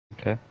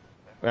Okay.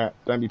 Alright,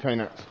 don't be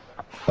peanuts.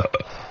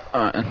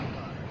 Alright.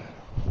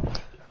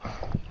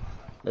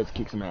 Let's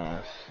kick some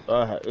ass.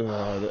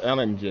 The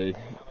LMG.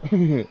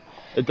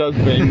 It does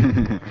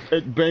beam.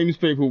 It beams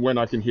people when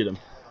I can hit them.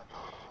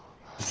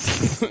 I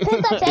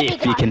think that's every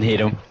If you gun. can hit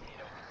him.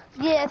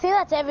 Yeah, I think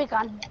that's every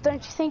gun,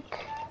 don't you think?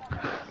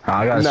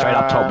 I got it straight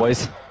up top, Nah.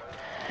 boys.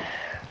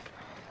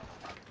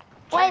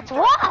 Wait, it's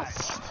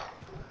Rust!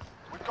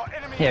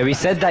 Yeah, we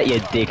said that, you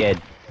dickhead.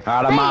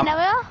 Alright, I'm Hey, up.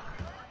 Noel.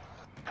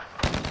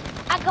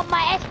 I got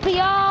my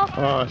SPR.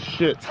 Oh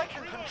shit.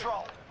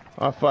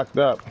 I fucked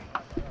up.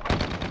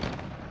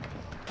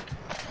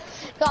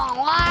 Going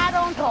wide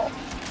on top.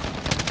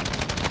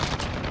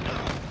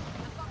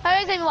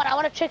 Hey, tell me what, I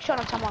want a trick shot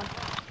on someone.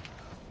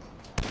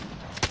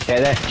 Yeah,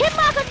 there. Hit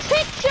mark a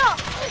trick shot!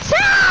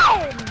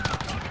 Sound!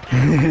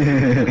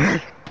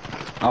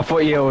 I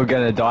thought you were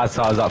gonna die,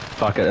 so I was like,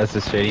 fuck it, let's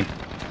just shoot him.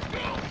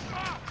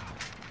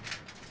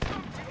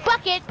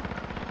 Fuck it!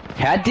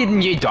 How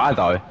didn't you die,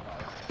 though?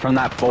 From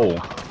that fall?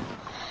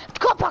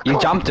 Copper You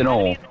jumped and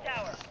all.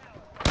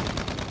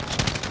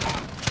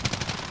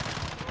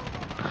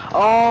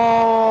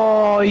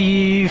 Oh,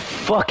 you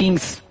fucking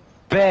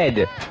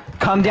sped.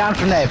 Come down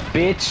from there,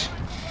 bitch.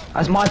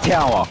 That's my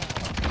tower.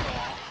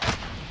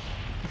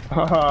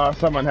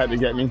 Someone had to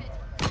get me.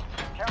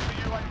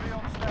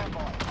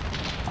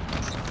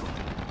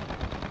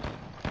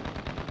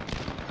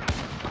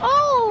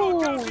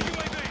 Oh!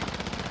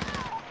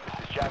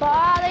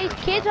 Wow, these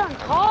kids on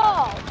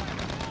top.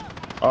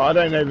 Oh, I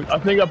don't even. I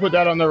think I put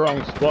that on the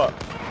wrong spot.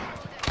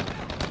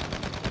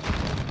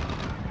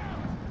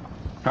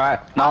 Alright,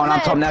 no one on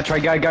top now, Trey.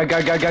 Go, go,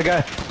 go, go, go,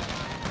 go.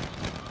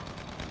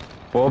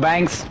 Wall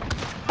bangs.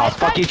 Oh,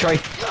 fuck you, Trey.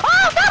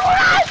 Oh, double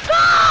nose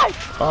scope!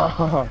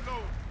 Oh,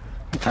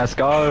 Let's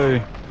go.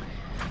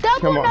 Double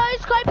Come on.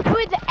 nose scope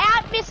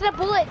without missing a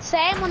bullet,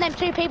 Sam, on them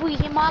two people you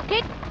hit mark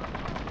it.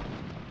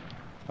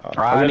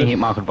 I only hit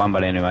mark with one,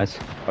 but anyways.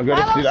 I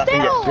gotta I'm sit up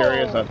and get still.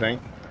 serious, I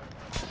think.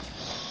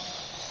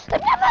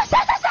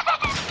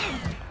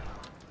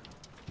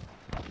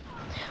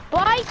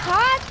 Boys,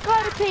 hard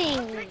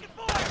scoping.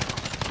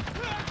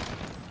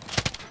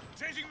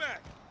 Changing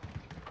back.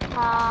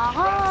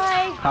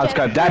 Hi. Hard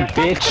scope that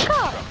bitch.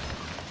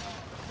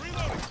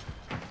 Reloading.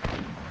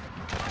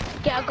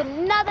 Okay, I've got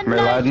another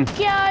Reloading. nose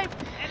scope.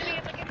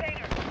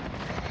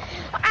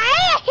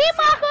 Hey, hit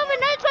mark over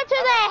no scope to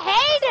the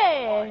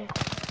header.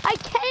 I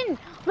can.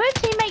 Move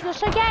teammate, you're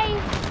so gay.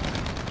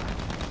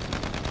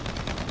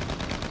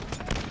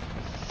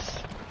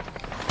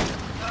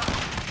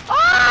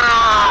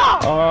 Oh!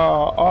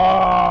 Oh,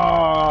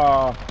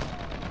 oh.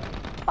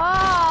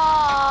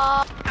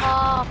 Oh!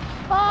 Oh!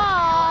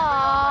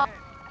 Oh!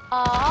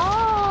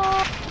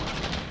 Oh!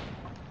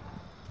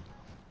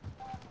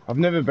 I've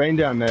never been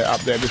down there,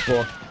 up there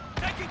before.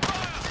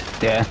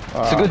 Yeah,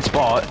 it's a good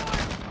spot.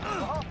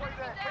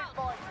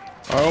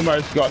 I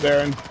almost got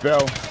there and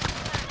fell.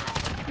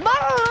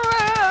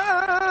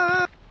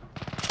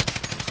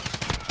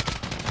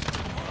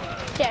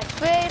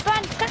 Jeffrey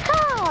Bunker!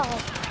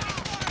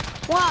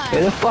 Where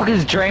One. the fuck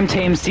is Dream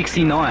Team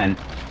 69?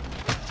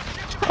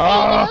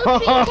 Oh,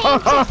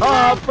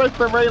 press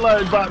the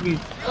reload button.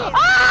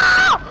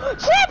 Oh!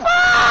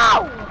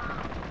 Triple!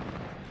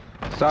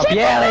 Stop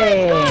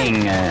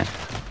yelling!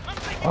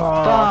 Oh,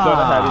 I thought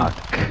I had him.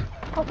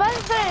 Fuck. I'm about to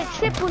say a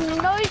triple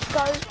nose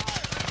scope.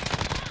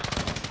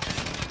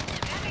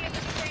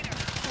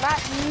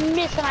 That's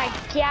missing a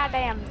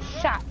goddamn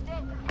shot.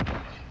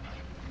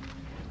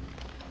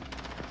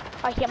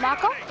 I hit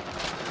marker.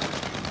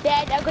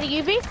 Dad, I got a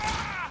UV.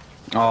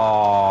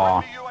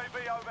 Oh,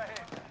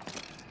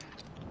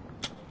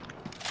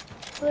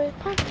 Blue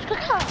punch.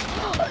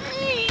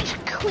 It's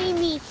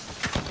creamy.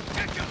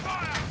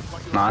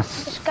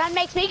 nice. This gun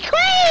makes me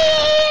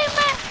cream!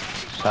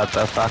 Shut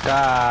the fuck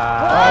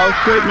up. Oh,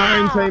 shoot my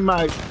own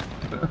teammate.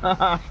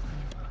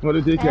 What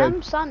a dickhead.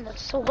 I'm starting to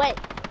sweat.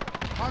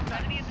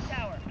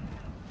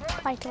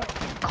 I think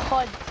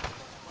COD.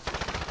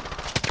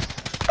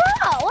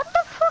 Oh, what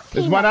the fuck?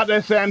 There's one up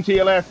there, Sam, to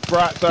your left,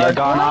 right side. Yeah,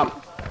 going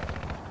up.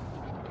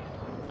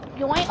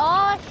 You ain't.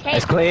 Oh shit.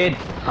 It's cleared.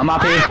 I'm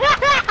up here.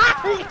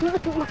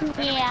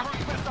 Yeah.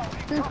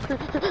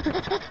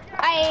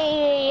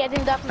 I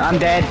didn't die from I'm the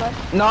dead.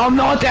 first No, I'm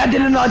not dead. I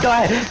did not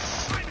die.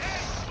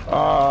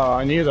 Oh,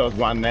 I knew there was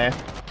one there.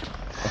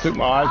 I took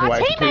my eyes one. away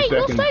for 2 Teammate,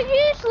 you're seconds. so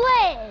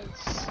useless.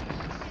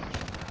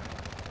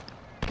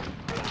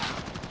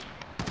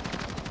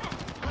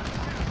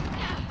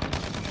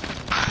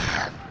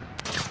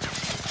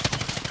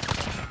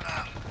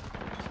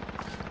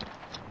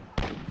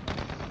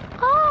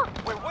 Oh.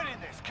 We're winning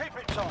this. Keep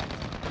it tight.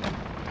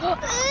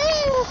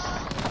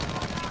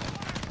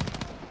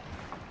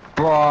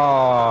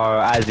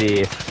 Bro, as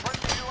if.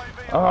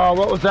 Oh,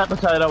 what was that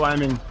potato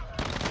aiming?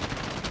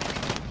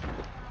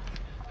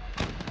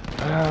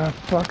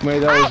 Fuck me,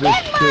 that I was hit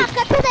just marker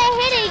shit. to the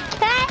hitting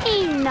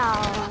cane.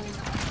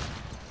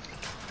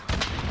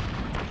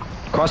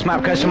 Cross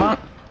map question mark.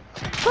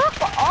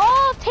 Fuck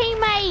all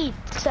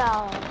teammates.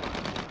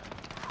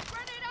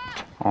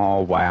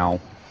 Oh wow.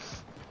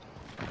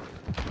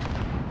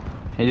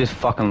 He just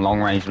fucking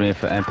long range me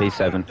for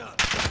MP7.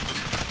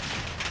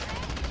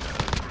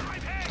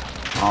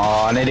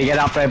 Oh, I need to get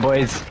up there,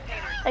 boys.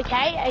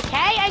 Okay then. Okay,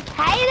 my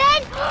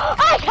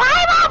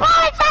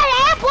boys are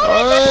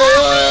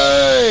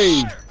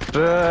here.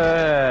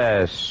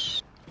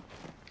 Yes.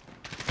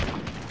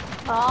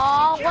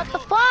 Oh, what the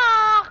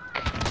fuck?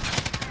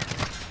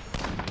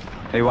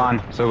 He won.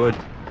 So good.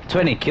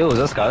 20 kills.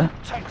 Let's go.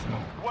 Textbook.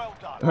 Well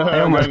done. I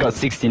almost got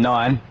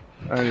 69.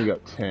 I only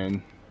got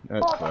 10.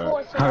 That's Oh, right.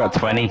 boys, I got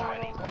 20.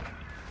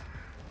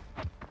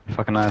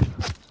 Fucking no.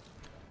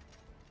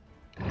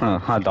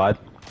 Oh, I died.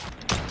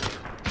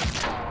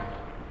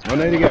 I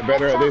need to get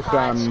better at this,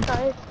 Perfect.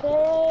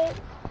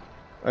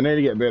 I need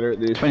to get better at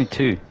this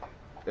 22.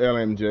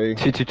 LMG.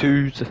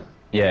 222s.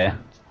 Yeah.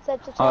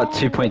 Oh,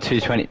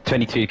 2.2,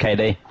 22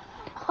 KD.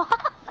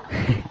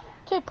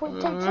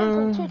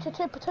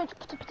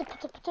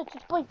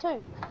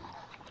 2.2.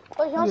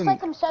 Oh, he wants to make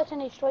them search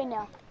and destroy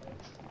now.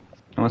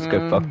 Let's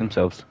go fuck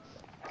themselves.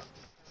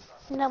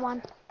 No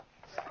one.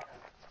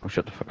 Oh,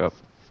 shut the fuck up.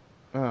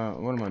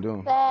 What am I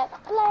doing? That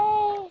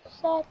place,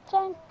 search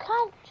and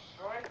crunch.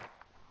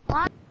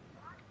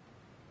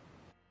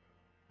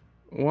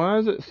 Why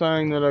is it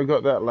saying that I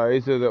got that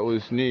laser that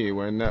was near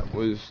when that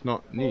was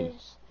not near?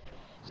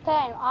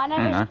 Sam, I know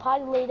who's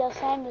party leader.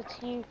 Sam, it's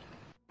you.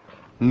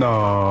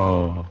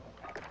 No.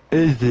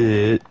 Is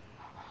it?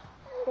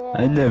 Yeah.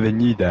 I never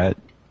knew that.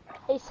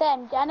 Hey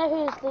Sam, do you know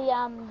who's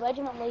the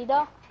regiment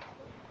leader?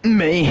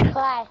 Me?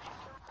 Clay.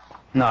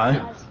 No.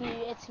 No,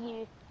 it's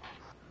you.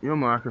 Your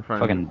microphone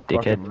Fucking is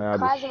dickhead. fucking loud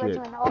Clay's as a shit.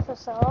 regiment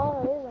officer.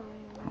 Oh,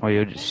 Oh,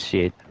 you're just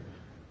shit.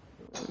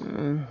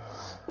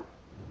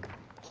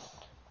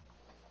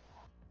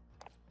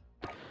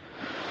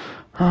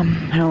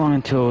 How long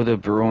until the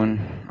Bruin?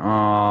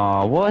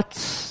 What?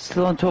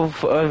 Still until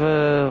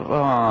over...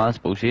 Oh, that's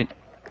bullshit.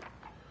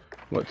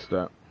 What's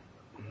that?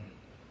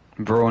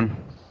 Bruin.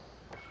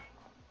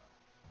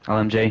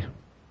 LMG.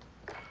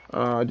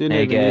 I didn't There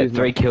you even go, use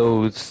 3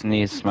 kills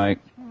near smoke.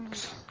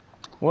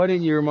 Why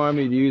didn't you remind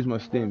me to use my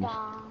stims?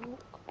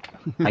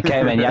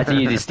 Okay, man, you have to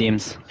use your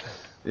stims.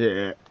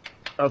 Yeah,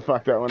 I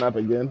fucked that one up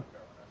again.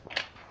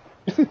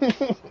 I'm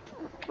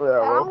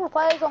well, gonna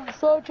play this on the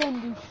search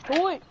and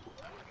destroy.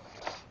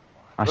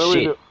 Oh, what are we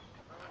shit. do-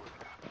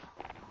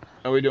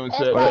 Are we doing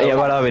search? What- yeah,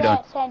 what are we doing?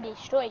 Search and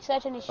destroy.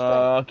 Search and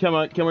destroy. Come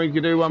on, can we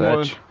do one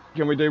more? Search.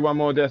 Can we do one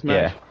more deathmatch?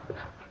 Yeah.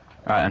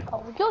 Alright then.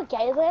 Oh, you're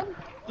gay then?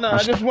 No, Oh,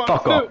 just one.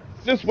 fuck off.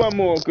 Just one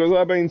more, because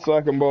I've been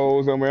sucking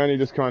balls and we're only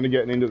just kind of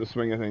getting into the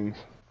swing of things.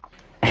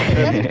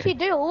 That's what you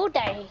do all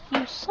day.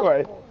 You suck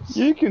Wait, balls.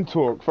 you can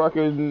talk.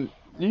 Fucking,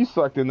 you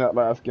sucked in that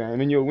last game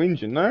and you're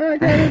whinging. No, I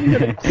can't even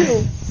get a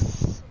kill.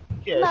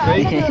 Yeah, No,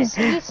 see? I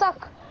said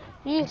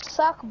you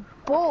suck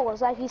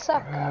balls, like you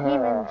suck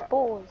humans'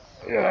 balls.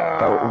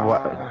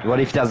 But what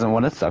if he doesn't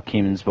want to suck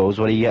humans' balls?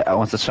 What do you get?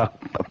 Wants to suck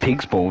a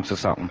pig's balls or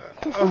something?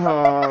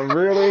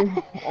 Really?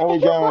 Are we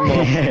going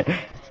there?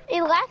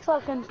 It likes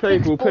fucking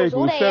People, balls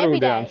all day, settle every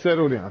down, day.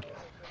 settle down.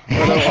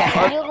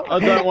 I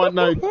don't want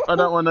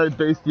no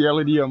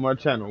bestiality on my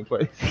channel,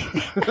 please.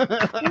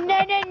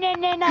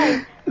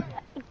 No.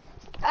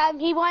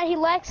 He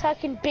likes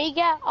sucking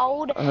bigger,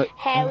 old,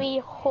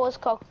 hairy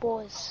horsecock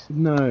balls.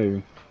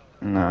 No.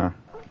 No.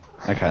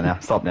 Okay, now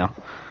stop now.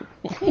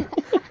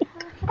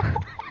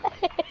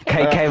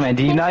 Okay, man.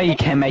 Do you know you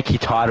can make your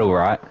title,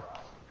 right?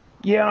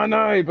 Yeah, I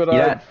know, but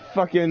Yeah. I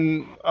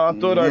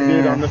thought I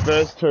did on the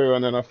first two,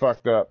 and then I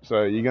fucked up.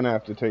 So you're gonna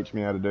have to teach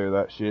me how to do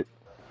that shit.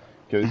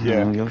 Cause Oh,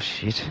 yeah, you're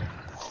shit.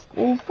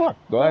 well, fuck,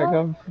 like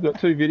I've got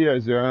 2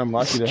 videos there, and I'm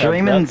lucky to have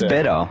Streaming's that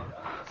there. better.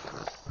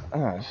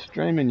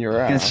 Streaming your You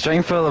can ass.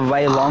 stream for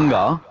way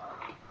longer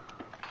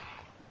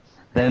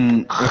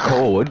than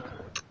record.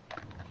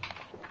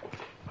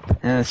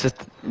 And it's just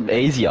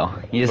easier.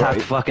 You just have to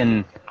Right.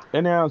 fucking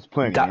An hour's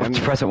plenty. And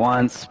press it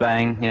once,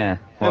 bang, yeah.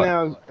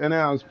 What? an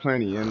hour's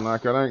plenty, and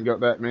like I don't got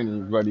that many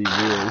bloody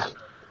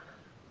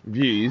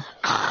views,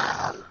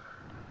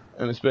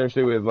 and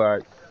especially with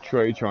like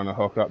Tree trying to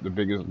hook up the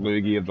biggest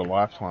loogie of the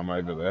lifetime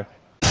over there.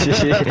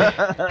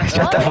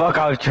 Shut the fuck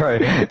up, True.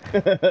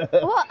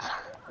 What?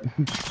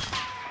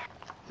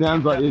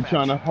 Sounds like you're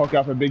trying to hook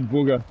up a big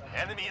booger.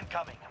 Enemy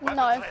incoming. No.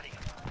 Weapons ready.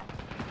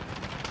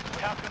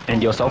 We have control.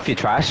 And yourself, you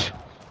trash.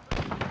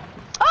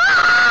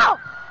 Oh!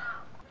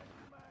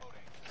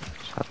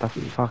 Shut the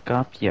fuck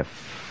up, you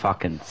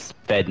fucking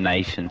sped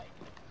nation.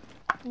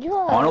 You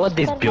I wonder what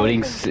this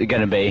building's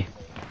gonna be.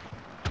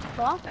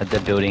 What? At the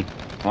building.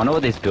 I wonder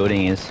what this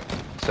building is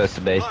supposed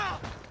to be. Ah,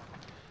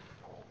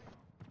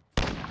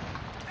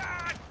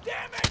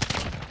 damn it!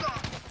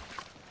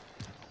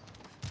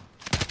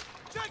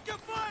 Take your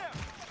fire!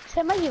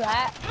 Sam, where you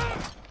at?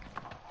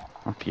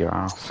 Up your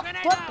ass.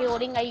 What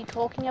building are you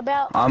talking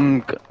about?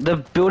 The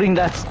building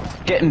that's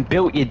getting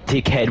built, you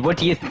dickhead. What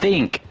do you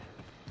think?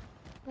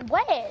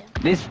 Where?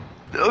 This.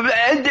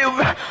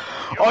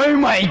 Oh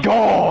my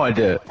god!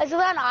 Is it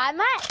where I'm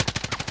at?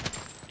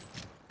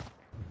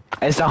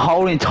 It's a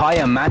whole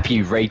entire map,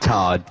 you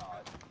retard.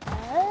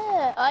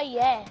 Oh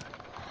yeah.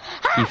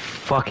 You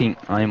fucking.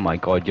 Oh my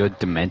god, you're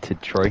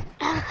demented, Troy.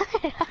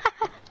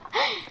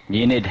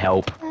 You need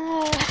help.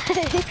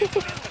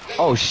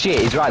 Oh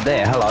shit, he's right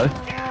there. Hello.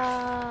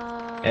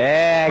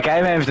 Yeah,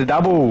 Caveman with the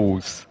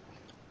doubles.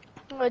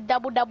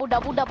 Double down.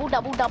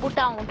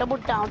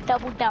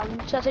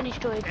 Doesn't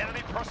destroy it.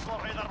 Enemy personal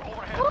radar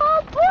overhead.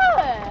 Oh,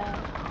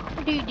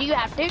 bro. Do you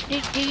have to?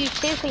 Do you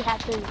seriously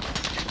have to?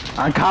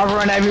 I'm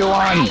covering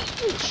everyone.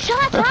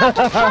 Shut up!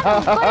 I'm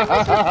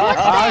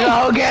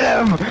gonna get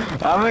him.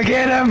 I'm gonna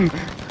get him.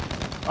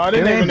 I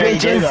didn't Come even in,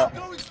 need to do bitches. that.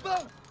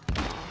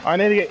 I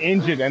need to get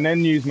injured and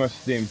then use my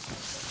stim.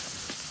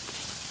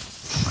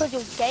 Cause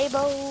you're gay,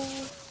 bro.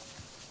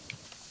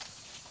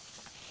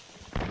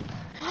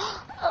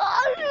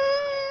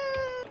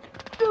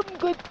 I'm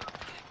good.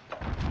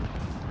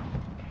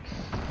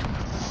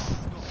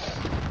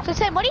 So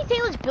Sam, what do you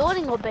think this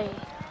building will be?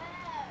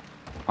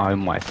 Oh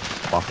my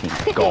fucking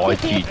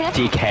god, you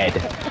dickhead.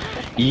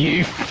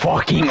 You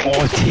fucking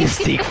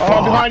autistic Oh,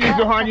 fuck. behind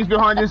you.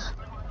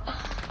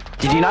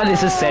 Did you know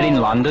this is set in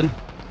London?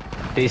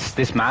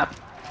 This map?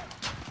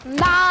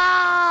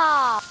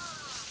 Nah!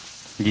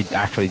 You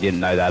actually didn't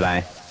know that,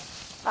 eh?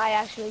 I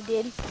actually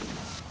did.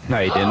 No,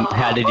 you didn't.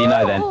 How did you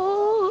know then?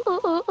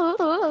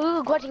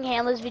 Watching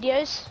Handler's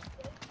videos.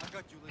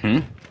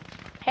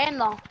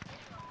 Handler.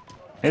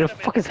 Who the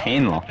fuck is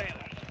Handler?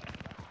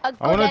 A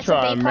I wanna good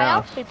try S&D a player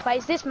mouse. who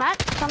plays this map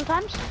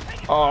sometimes.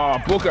 Oh,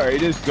 Booker, he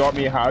just got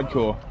me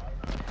hardcore.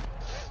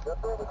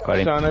 Got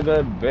him. Son of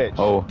a bitch.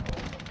 Oh,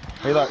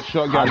 He like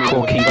shotgun me.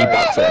 hardcore kinky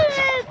upset.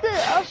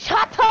 Oh,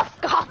 shut the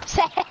fuck up,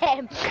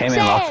 Sam! Came in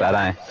lost that,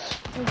 eh?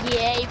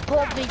 Yeah, he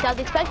probably does,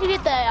 especially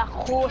with the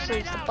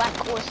horses, the black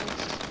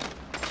horses.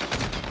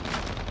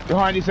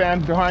 Behind you, Sam.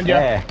 Behind you.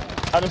 Yeah.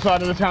 Other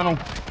side of the tunnel.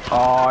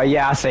 Oh,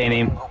 yeah, I seen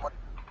him.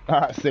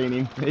 Ah, seen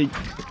him.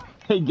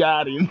 He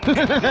got him.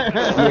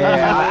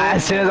 Yeah,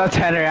 as soon as I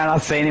turned around, I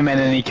seen him and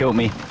then he killed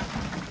me.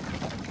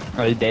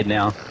 Oh, he's dead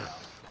now.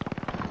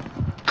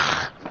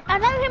 I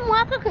know him,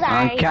 Walker, because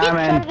I I'm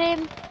coming. hit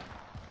him.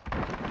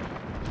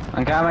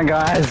 I'm coming,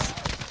 guys.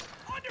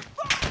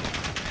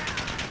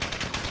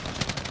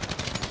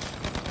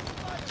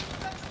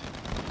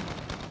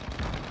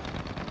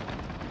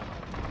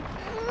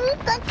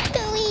 Stop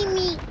killing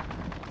me.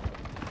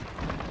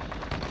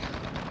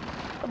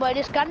 Boy,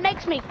 this gun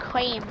makes me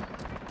cream.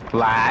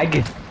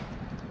 Lag.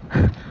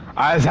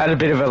 I just had a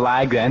bit of a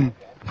lag then,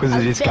 because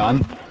of this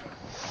gun.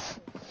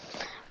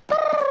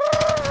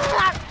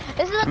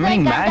 This is what How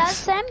many that gun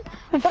does,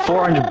 mags? Sam.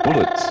 400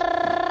 bullets.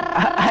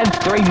 I had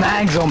 3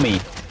 mags on me.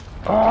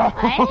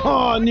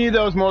 Oh, I knew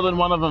there was more than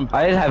one of them.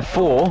 I did have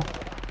 4.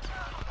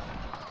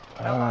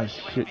 Oh,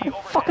 shit.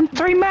 Fucking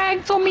 3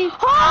 mags on me.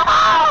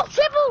 Oh,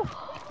 triple!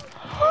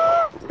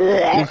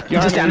 This You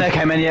just down gun, there,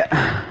 Cayman, yet?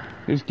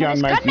 this gun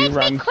This makes gun me makes me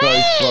run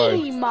so slow.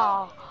 cream.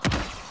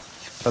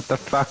 Shut the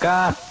fuck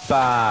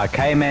up.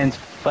 Cayman's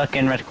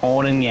fucking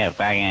recording you,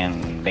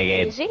 fucking Is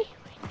dickhead.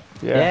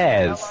 he? Yeah.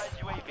 Yes.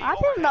 I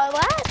didn't know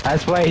that.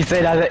 That's why he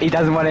said he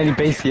doesn't want any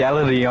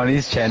bestiality on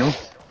his channel.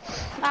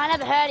 I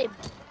never heard him.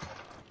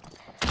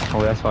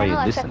 Oh, that's why I you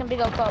like listen. second big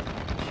old cock.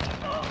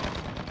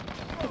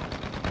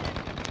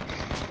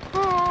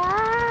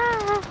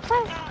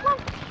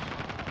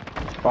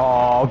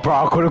 Oh,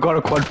 bro, I could have got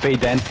a quad feed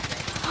then.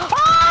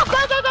 Oh,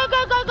 go,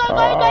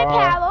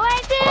 Power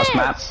Rangers! Cross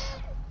map.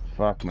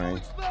 Fuck me.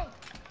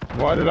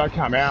 Why did I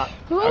come out?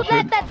 Who I let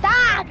should, the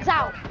dogs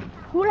out?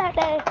 Who let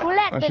I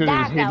the should have just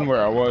dogs hidden out?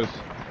 where I was.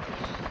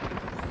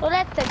 Who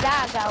let the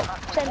dogs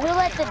out? Said who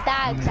let the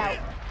dogs out?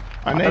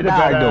 I need a the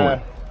dog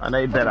better. I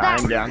need better What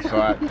aim the down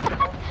sight.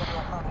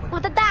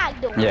 What the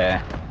dog doing?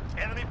 Yeah.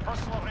 Enemy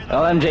personal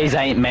radar. LMGs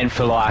ain't meant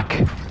for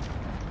like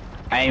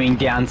aiming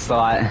down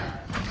sight.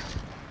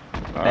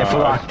 They're for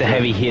Oh, like the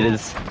heavy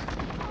hitters.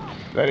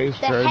 That is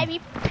The true. heavy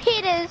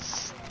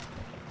pitters.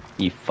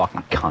 You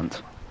fucking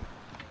cunt.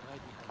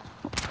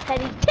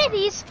 Heavy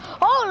titties.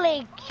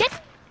 Holy shit.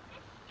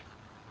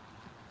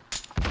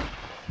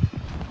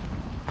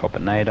 Pop a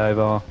nade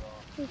over.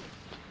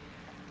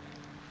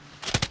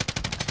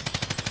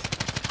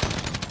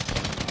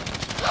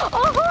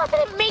 Oh, I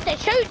didn't mean to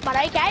shoot, but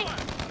okay.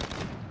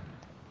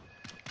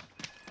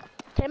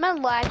 Tim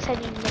and likes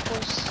any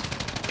nipples.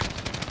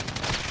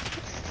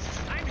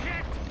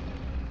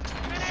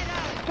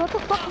 What the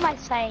fuck am I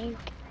saying?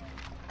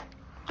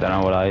 Don't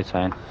know what I was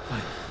saying.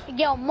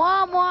 Yo,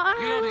 mama.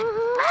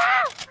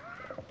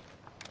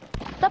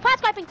 The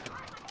pass piping.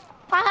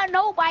 I don't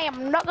know why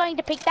I'm not going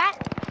to pick that.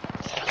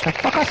 The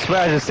fuck, I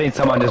swear I just seen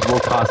someone just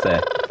walk past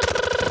there.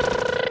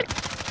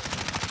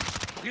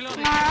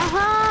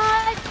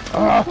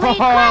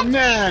 Oh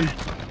man!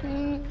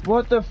 Mm,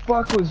 What the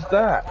fuck was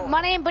that?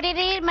 My name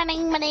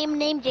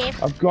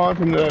Jeff. I've gone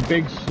from the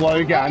big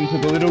slow gun to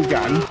the little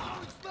gun.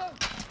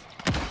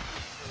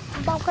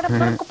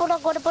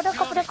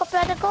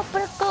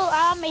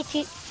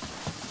 Itchy.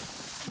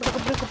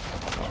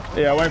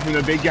 Yeah, I went from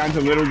the big gun to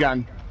the little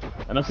gun,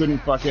 and I couldn't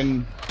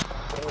fucking.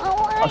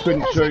 Oh, couldn't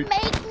does shoot. it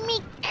make me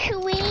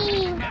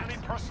cream? Enemy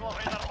personal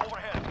radar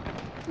overhead.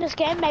 This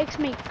game makes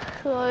me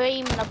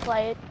cream when I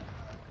play it.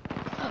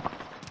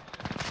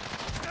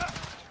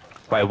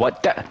 Wait,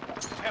 what the?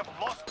 We have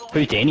lost the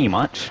Who's Danny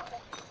much?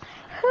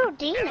 Who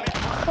demon.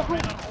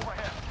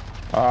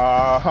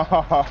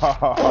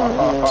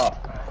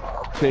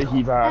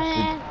 Cheeky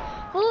bastard.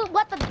 And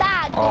what the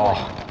dog doing? Oh.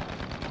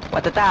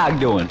 What the dog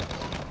doing?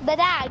 The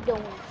dog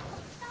doing.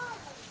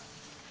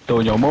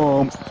 Doing your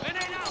mom.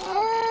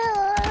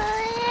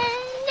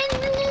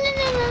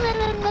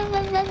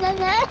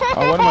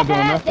 Oh, what am I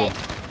doing that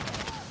for?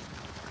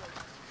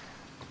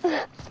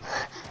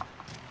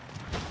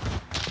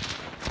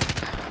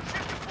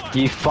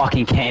 You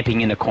fucking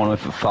camping in the corner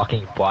with a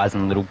fucking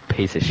bison, little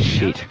piece of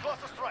shit. Close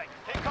to strike.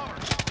 Take cover.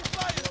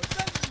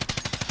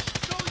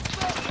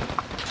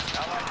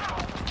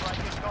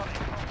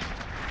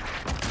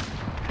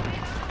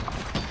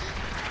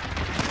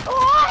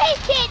 Oh,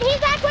 his shit!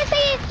 His accuracy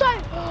is so...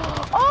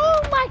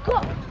 Oh my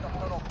god!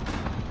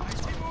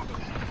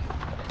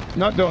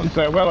 Not doing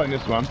so well in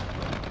this one.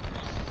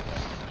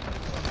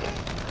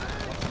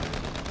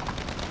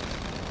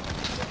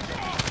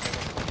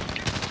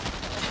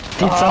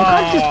 Did some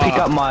guy just pick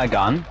up my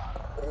gun?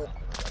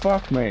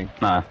 Fuck me.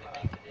 No.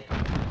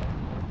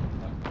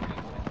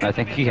 No,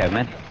 thank you,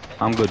 man.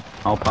 I'm good.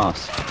 I'll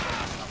pass.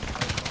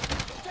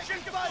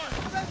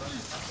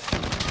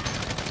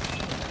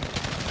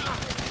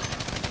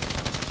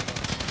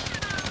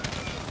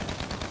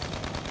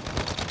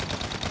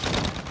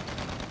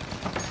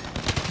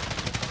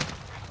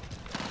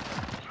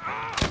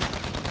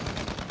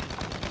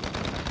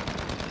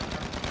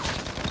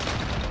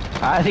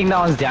 I think no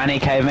one's down here,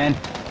 caveman.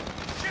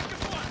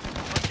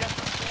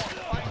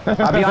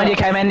 Behind you,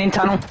 caveman, in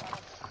tunnel.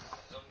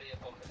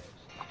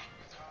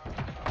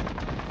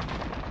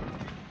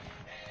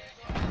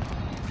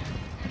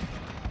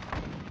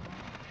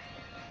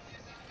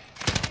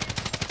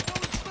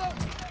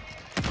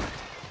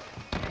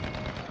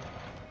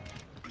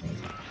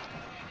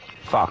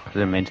 Fuck,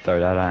 didn't mean to throw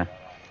that, eh?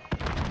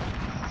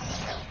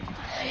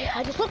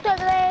 I just looked over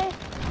there.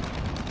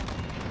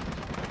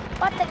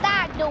 What the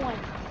dog doing?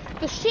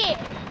 The shit.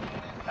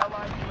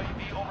 Allied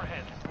UAV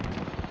overhead.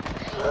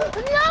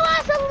 No,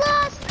 that's a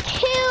lost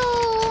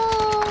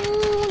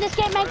kill. This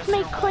game makes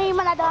me cream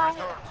when I die.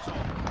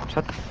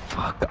 Shut the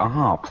fuck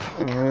up.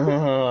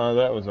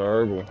 That was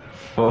horrible.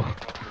 Four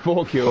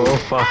 4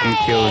 kills. fucking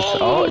kills.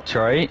 Oh,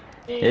 Troy.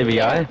 Here we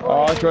go.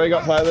 Oh, Troy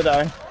got player of the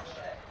day.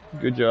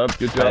 Good job,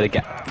 good Play the,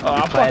 job.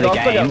 ga play the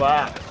game. Look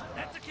at that.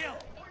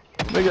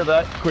 Look at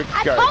that quick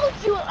I scope. told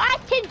you, I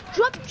can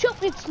drop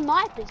shot with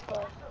snipers,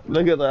 bro.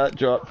 Look at that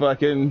drop.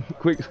 Fucking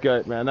quick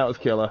scope, man. That was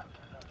killer.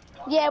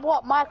 Yeah,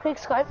 what? My quick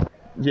scope?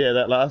 Yeah,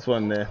 that last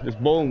one there.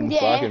 Just boom. Yeah.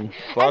 Fucking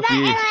fuck and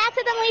you. I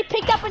accidentally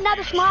picked up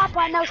another sniper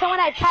and there was someone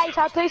I chased,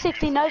 so I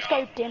 360 no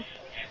scoped him.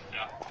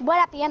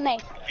 Right at the end there.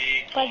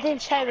 But it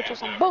didn't show, which was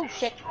some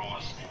bullshit.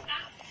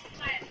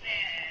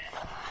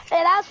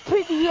 Yeah, that was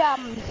pretty,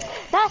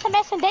 that's some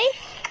S&D.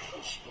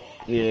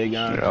 Yeah,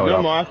 going. Oh, Your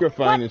yeah.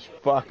 microphone What? is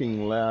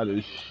fucking loud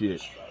as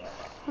shit.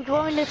 Do you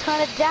want me to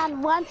turn it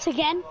down once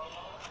again?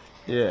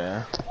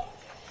 Yeah.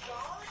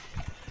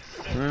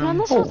 And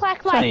this was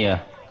like Only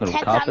a little 10th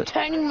I'm carpet.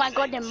 turning my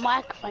goddamn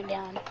microphone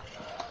down.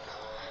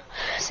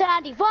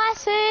 Sound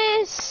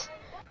devices.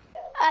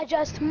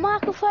 Adjust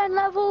microphone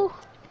level.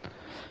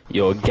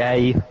 You're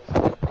gay.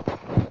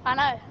 I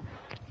know.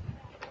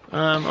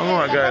 I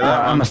might go that I'm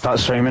one. gonna start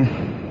streaming.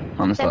 I'm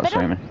gonna start better?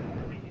 streaming.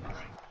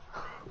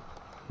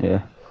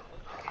 Yeah.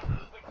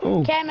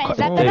 Ooh. Okay, man, is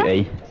that Oh. better?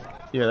 Duty.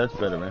 Yeah, that's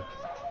better, man.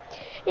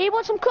 You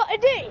want some Call of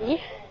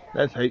Duty?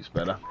 That's heaps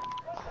better.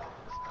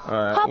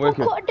 Alright, Pop work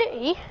on it. Call of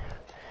Duty?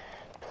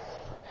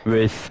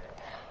 With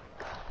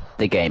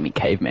the gaming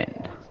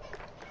caveman.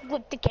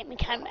 With the gaming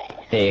camera.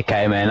 Here,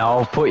 caveman.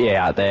 I'll put you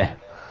out there.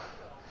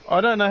 I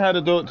don't know how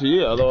to do it to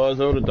you, otherwise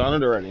I would have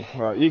done it already.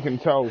 Right, you can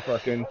tell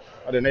fucking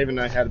I didn't even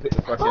know how to put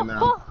the fucking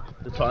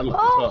the title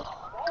at the top.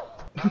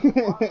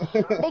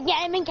 The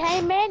gaming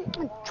camera.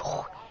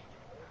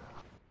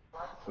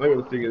 I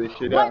gotta figure this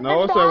shit out. And I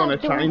also want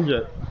to change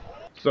it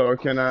so I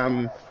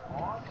can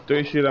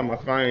do shit on my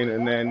phone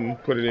and then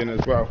put it in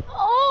as well.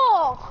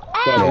 Oh!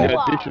 So I can get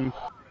Ow! addition.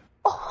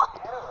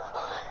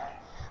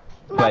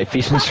 Wait,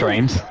 fish and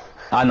streams.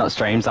 Not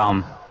streams,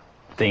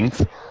 things.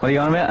 What are you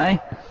on about, eh?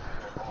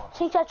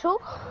 Think that's true?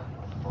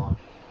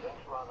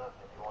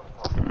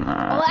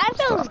 Nah, Oh, that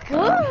feels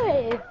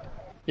good.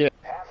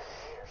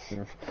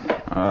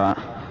 Alright.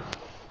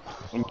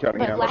 I'm cutting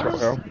But out like like,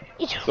 hell.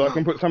 So I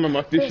can put some of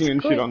my fishing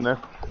and shit good. on there.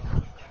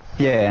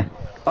 Yeah.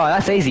 Oh,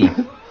 that's easy.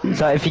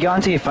 So if you go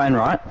into your phone,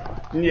 right?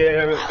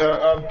 Yeah,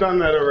 but, I've done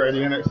that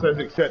already and it says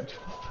accept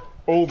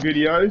all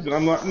videos and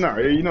I'm like, no,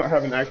 you're not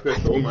having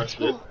access to all my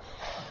shit.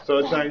 So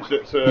I changed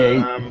it to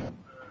Yeah.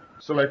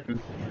 selected.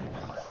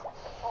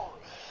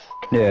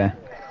 Yeah.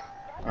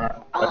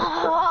 Alright.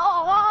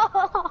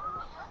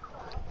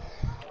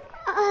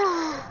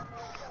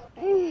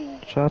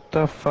 Shut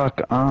the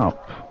fuck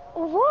up.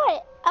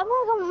 What? I'm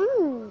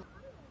like,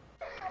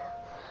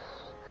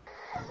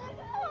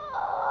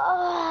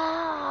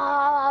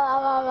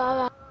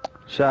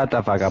 Shut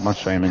the fuck up, I'm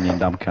streaming, you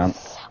dumb cunt.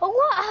 What?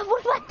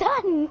 What have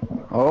I done?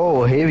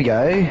 Oh, here we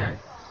go.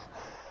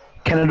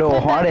 Canada Your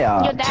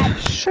hideout. dad. Your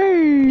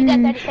Shoo.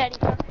 dad,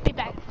 30. Be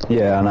back.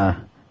 Yeah, I know.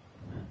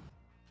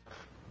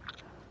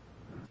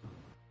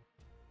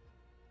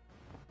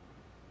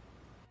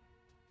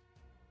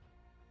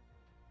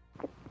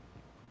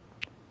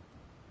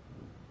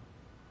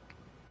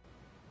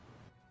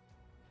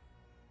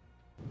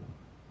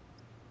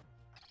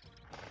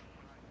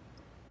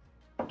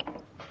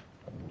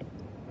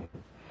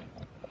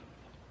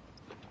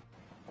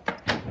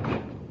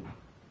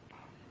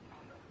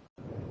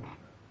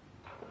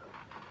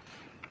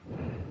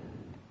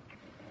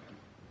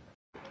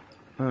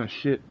 Oh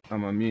shit,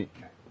 I'm on mute.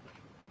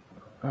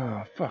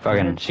 Oh fuck.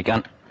 Fucking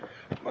shotgun.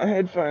 My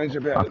headphones are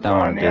about Fuck, to don't die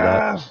wanna in the do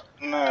that. ass.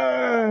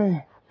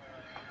 No.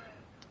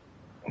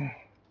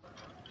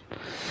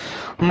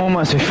 I'm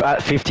almost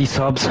at 50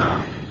 subs.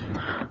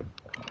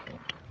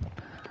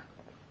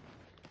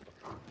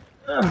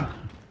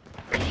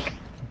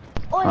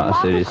 Oh,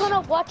 let's do Marcus this.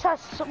 gonna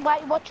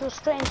watch your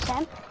stream,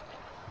 Sam.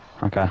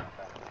 Okay.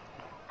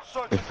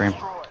 Search Good and frame.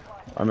 destroy.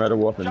 I'm at a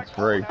whopping Check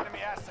 3. enemy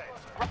assets.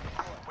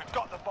 We've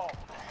got the bomb.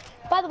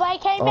 By the way,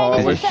 K-Man, Oh,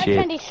 this this is is search shit.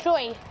 and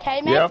destroy.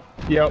 K-Man.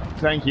 Yep,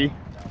 thank you.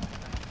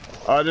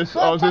 I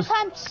Well,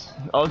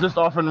 was just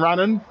off and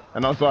running,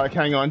 and I was like,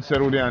 hang on,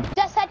 settle down.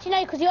 just let you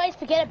know, because you always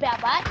forget about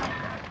that.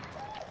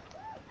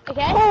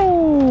 Okay?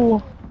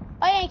 Oh!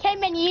 Oh yeah,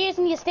 K-Man, you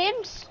using your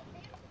stems?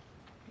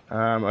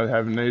 I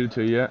haven't needed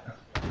to yet.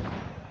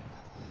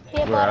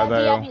 Yeah, Where are but do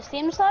they you all? have your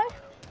stems though?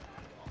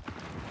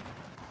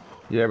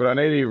 Yeah, but I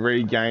need to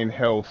regain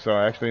health, so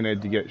I actually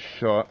need to get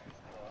shot.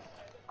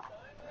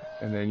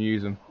 And then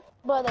use them.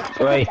 Well,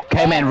 the Wait,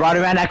 K-Man, right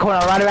around that corner,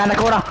 right around the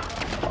corner!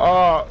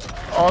 Oh,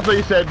 I thought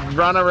you said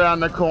run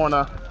around the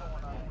corner.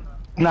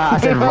 No, I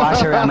said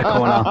right around the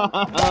corner.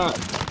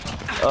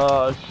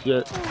 Oh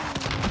shit.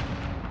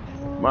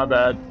 My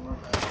bad.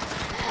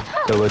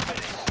 So good. Look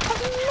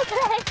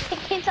at that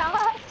chicken's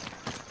eyes.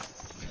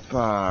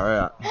 Far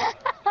out.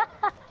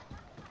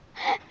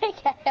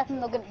 Okay, I'm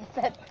not gonna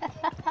say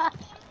that.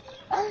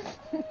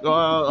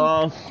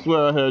 I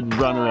swear I heard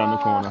run around the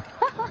corner.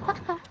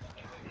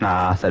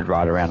 Nah, I said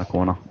right around the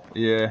corner.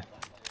 Yeah.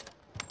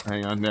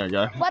 Hang on, there we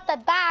go. What the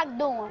dog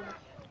doing?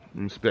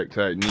 I'm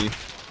spectating you.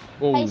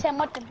 Hey Oh, Sam,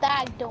 what the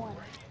dog doing?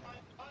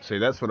 see,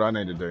 that's what I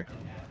need to do.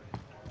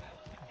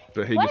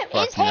 But he Where just is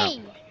fucked me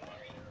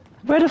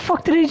he? Where the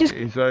fuck did he just... up.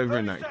 He's over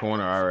in that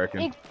corner, I reckon.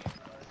 He-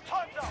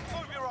 Time's up.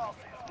 Move your asses.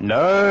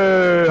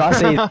 No, I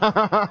see.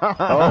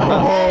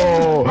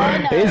 Oh,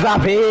 no. he's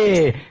up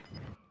here.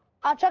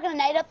 I'm chucking a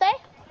nade up there.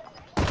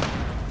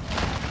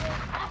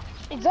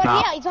 He's not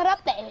Nah. here, he's not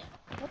up there.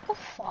 What the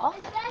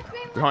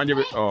fuck? Behind you,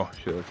 but oh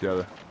shit, that's the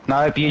other.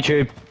 Nope,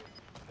 YouTube.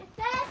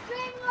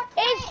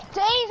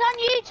 He's on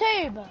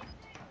YouTube.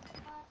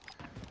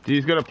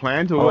 He's got a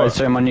plan to Oh, what? it's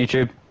him on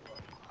YouTube.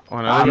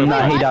 Oh, no,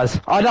 No, he does.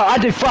 Oh no, I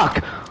do.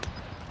 Fuck.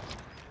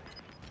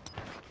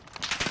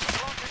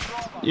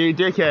 you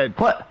dickhead.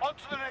 What? On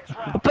to the next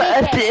round.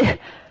 But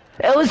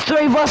it was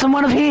 3 of us and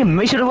 1 of him.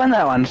 We should have won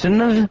that one,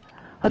 shouldn't have?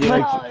 What the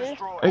Yeah. fuck? No.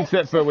 Destroy.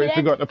 Except for we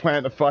forgot to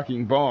plant the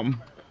fucking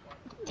bomb.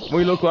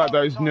 We look like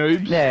those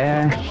noobs.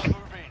 Yeah.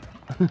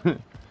 Move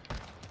in.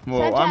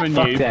 Well, I'm a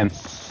Fuck noob. them.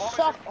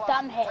 Soft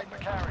dumbhead. Take the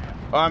carrier.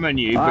 I'm a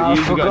noob, but I you've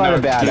got forgot no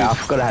about it. I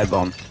excuse. forgot I had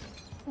bomb.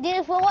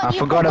 Yeah, for what? I You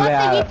forgot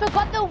about the, it. You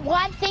forgot the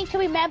one thing to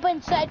remember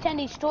in Search and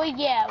Destroy,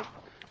 yeah.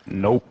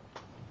 Nope.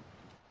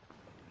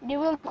 You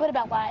really forgot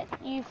about that.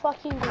 You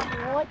fucking,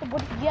 what?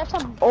 You have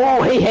some...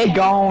 Oh, he had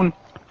gone.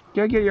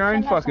 Go get your own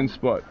Send that fucking some-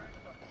 spot.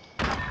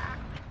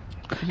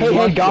 He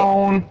had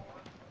gone.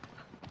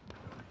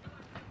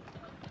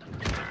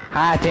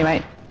 Hi,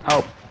 teammate.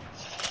 Oh.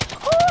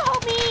 Oh,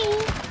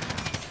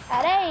 homie!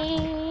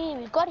 Alright,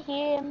 we got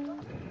him.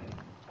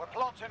 We're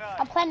planting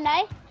I'm A. planting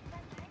A.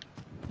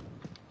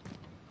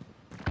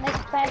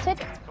 Next planted.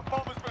 The bomb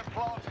has been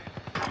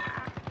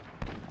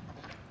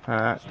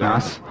planted.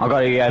 Nice. I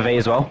got a UAV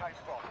as well. Case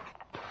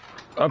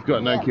bomb. I've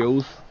got no Yeah.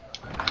 kills.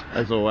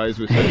 As always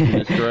with Search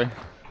and Destroy.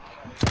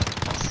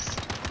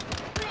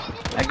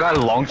 I got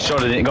long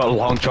shotted it. Got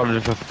long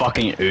shotted for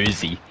fucking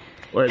Uzi. Wait,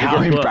 but How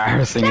guess what?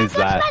 embarrassing is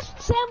that?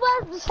 Sam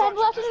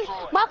watching,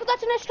 Marcus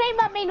watching a stream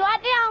at me right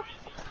now.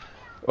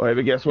 Wait,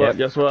 but guess what? Yep.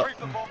 Guess what? Retrieve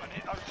the bomb and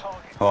hit those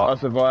targets. I What?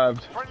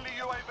 survived. Friendly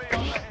UAV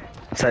overhead.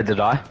 So did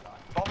I?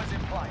 Bomb is in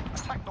play.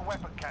 Attack the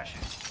weapon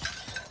caches.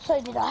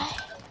 So did I.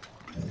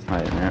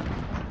 Wait a minute.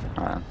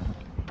 Alright.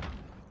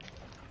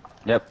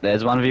 Yep,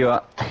 there's one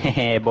viewer.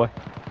 Hey boy.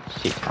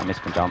 Shit, I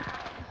missed my jump.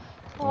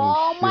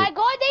 Oh, shit. my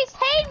god, they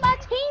hate my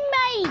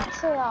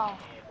teammates!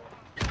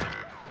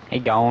 He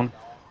gone.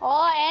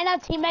 Oh, and our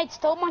teammate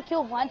stole my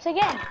kill once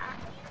again.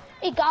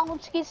 He gone,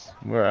 skis.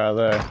 Where are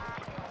they?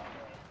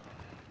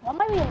 What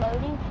am I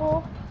reloading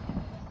for?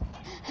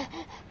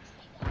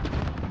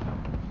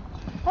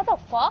 What the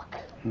fuck?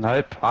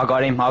 Nope. I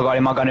got him. I got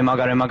him. I got him. I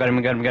got him. I got him.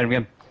 I got him. I got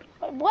him.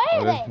 Where Oh,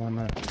 are there's they? one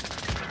there.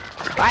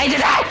 I did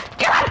that!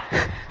 Get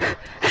on!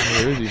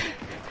 Where is he?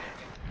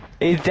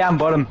 He's down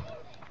bottom.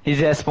 He's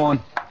there spawn.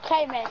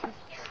 K-Man.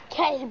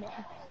 K-Man.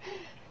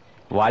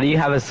 Why do you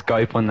have a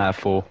scope on that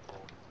for?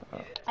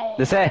 Hey.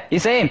 This there. You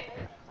see him?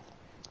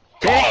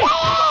 Judy!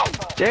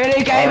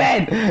 Judy came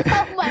in!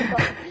 Oh my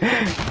god.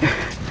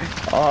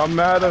 Oh, I'm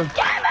mad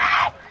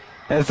at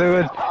That's so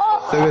good.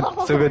 So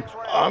good. So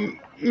good.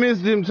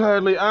 missed him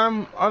totally. I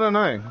don't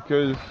know,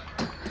 because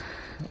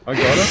I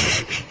got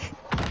it.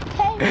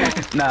 K-Man.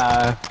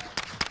 Nah.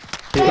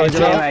 Your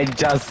teammate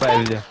just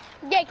saved you.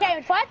 Yeah, K-Man,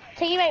 if my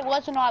teammate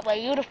wasn't out there,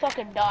 you would have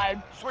fucking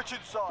died. Switching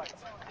sides.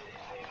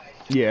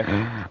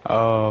 Yeah.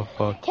 Oh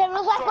fuck. K-Man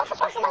was like, what the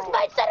fuck am I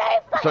supposed to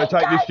do? So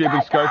take this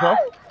stupid scope off.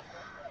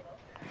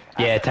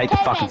 Yeah, take the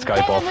fucking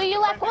scope off. Will you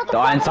like, what The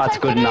fuck? iron sight's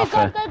good enough Go,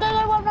 for... go,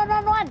 go,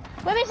 go, run.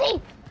 Where is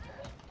he?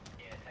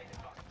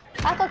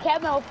 I thought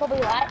Kevin will probably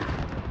like.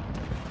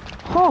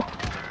 Oh.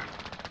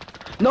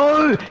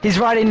 No! He's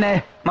right in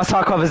there. My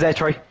side cover's there,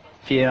 Tree.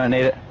 If you don't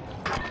need it.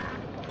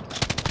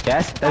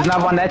 Yes? There's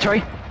another one there,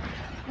 Tree.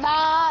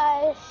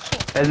 Nice.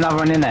 There's another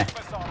one in there.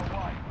 Missile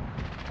away.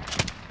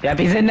 Yep,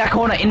 he's in that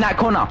corner,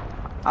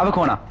 Other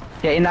corner.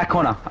 Yeah, in that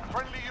corner.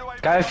 Friendly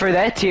UAV. Go through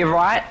there, to your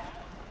right.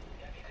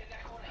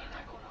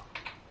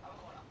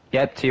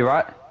 Yep, to your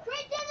right.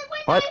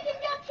 What?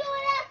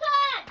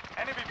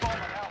 Enemy bomber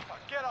Alpha.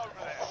 Get over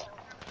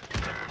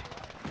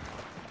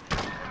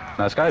there.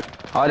 No scope.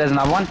 Oh, there's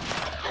another one.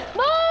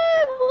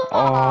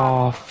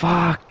 Oh,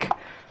 fuck.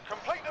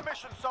 Complete the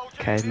mission, soldier.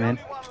 Okay, It's the man.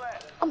 only one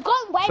left. I'm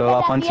going way So better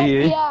up at onto the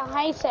you.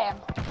 Hey, Sam.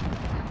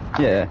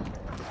 Yeah.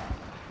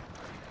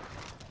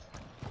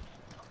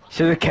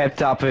 Should have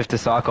kept up with the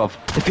Sarkov.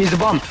 Defuse the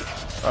bomb.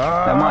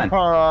 Don't mind.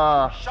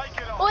 Shake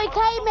it off.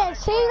 Okay, man.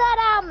 See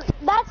that?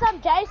 That's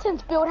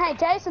Jason's build. Hey,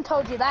 Jason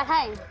told you that.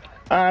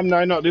 Hey,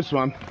 No, not this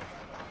one.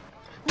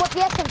 what the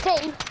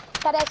SMG?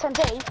 That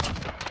SMG.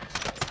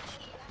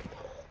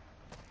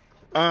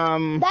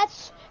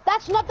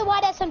 That's not the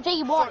white SMG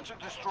you want. Search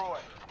and destroy.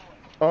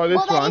 Oh, this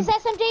Well, that one. is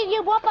SMG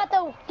you want, but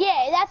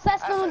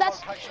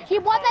that's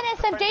you want that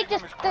SMG.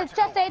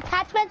 Just the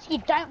attachments you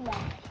don't want.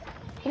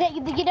 You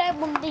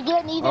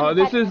don't need them. Oh,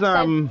 this is,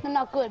 attachments, so they're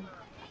not good.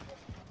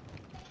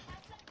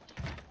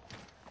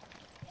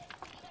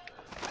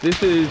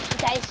 This is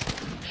Guys,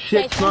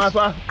 shit Jason.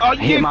 sniper. Oh,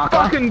 Hit you marker.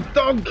 fucking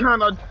dog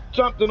cunt! I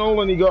jumped and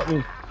all and he got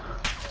me.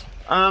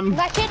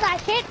 Nice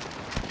hit.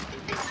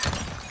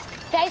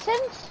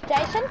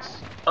 Jason's.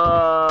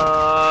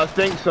 I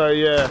think so,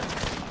 yeah.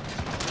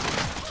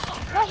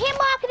 Well, hit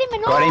marking him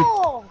and Got him.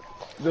 all.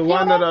 The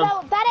one that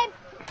I've... that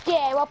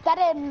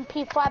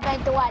MP5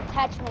 ain't the white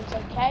attachments,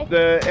 okay?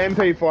 The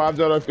MP5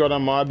 that I've got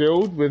on my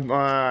build with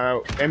my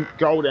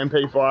gold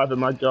MP5 and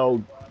my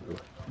gold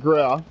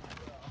Grau.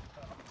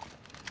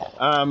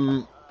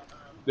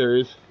 There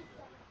is.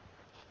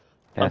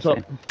 Yeah, On top.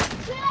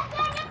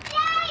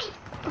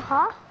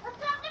 Huh?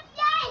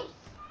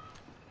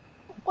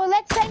 Well,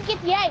 let's then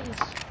get the A's.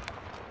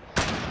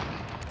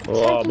 Oh,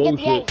 Let's get the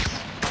bullshit. A's.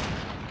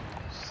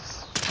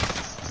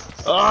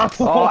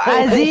 Oh,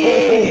 as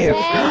if!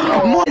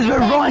 Mines were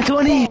right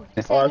on him!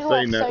 I've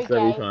seen that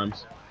several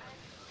times.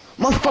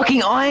 My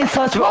fucking iron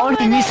sights were on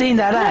him, you seen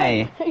that,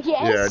 eh? Yes.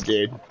 Yeah, I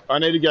did. I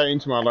need to go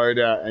into my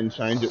loadout and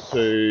change it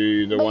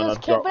to the one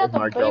I've got with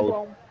my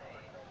gold.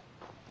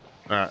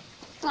 Alright.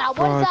 Oh,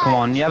 come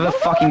on, you have a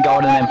fucking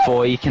golden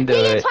M4, you can do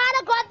You're it. trying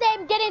to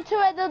goddamn get into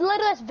the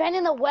littlest vent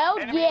in the world?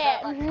 Enemy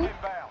Yeah, airback inbound.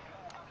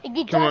 If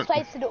you Come just on.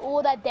 wasted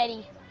all that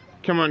daddy.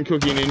 Come on,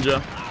 Cookie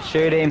Ninja.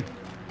 Shoot him.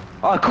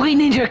 Oh, Cookie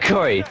Ninja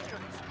Curry!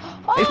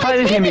 Oh, We've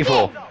played with him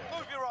before. Move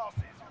your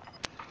asses.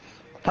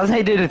 Doesn't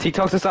he do the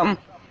TikToks or something?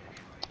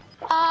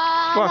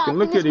 Fucking no,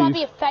 look this at might his-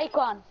 be a fake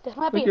one. This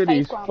might Look be a at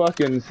his fake one.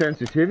 fucking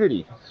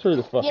sensitivity. Through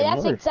the fucking Yeah,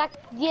 that's roof. exact.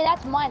 Yeah,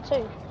 that's mine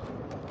too.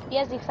 He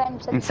has the same.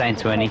 Insane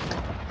 20.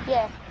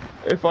 Yeah.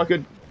 If I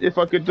could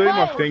do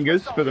my Whoa.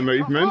 fingers for the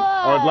movement,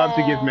 I'd love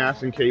to give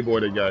mouse and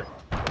keyboard a go.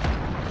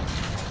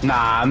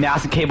 Nah,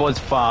 mouse and keyboard's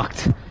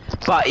fucked.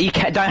 But you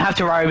don't have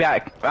to worry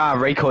about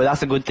recoil,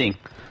 that's a good thing.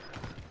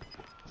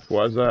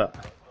 Why's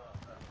that?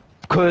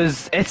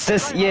 Cause it's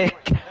just, yeah,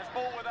 There's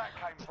more where that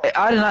came from.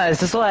 I don't know,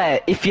 it's just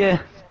like, if you're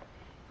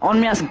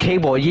on mouse and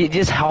keyboard, you're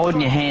just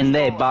holding your hand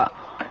there, but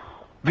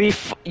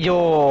with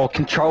your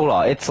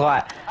controller, it's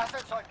like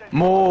Assets identified.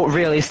 more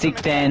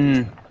realistic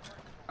than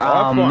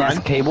mouse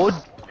and keyboard.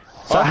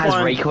 So it I has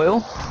find-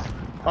 recoil.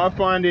 I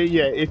find it,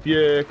 yeah, if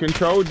your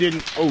control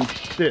didn't... Oh,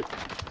 shit.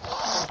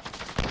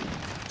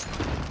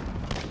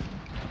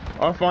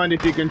 I find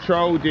if your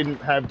control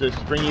didn't have the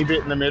springy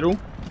bit in the middle,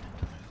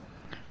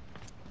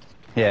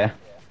 Yeah.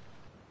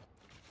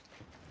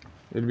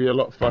 it'd be a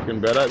lot fucking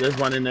better. There's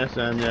one in there,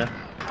 Sam, yeah.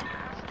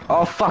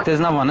 Oh fuck, there's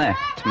another one there.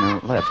 To my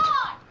left.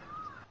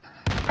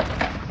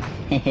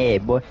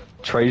 Hehe, boy.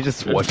 Trey's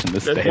just watching the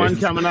There's stairs. one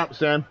coming up,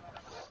 Sam.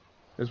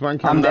 There's one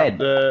coming dead. up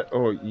the...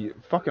 Oh, you,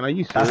 fucking, are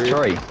you serious? That's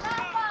Trey.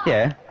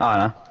 Yeah, I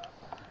know.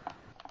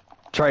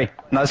 Trey,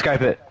 no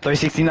scope it.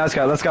 360 no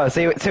scope. Let's go.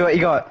 See what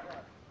you got.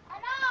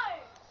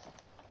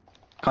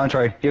 Come on,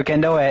 Trey. You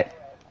can do it.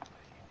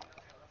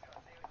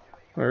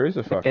 Where is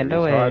the fucker? Can He's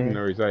do it. hiding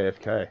or he's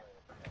AFK.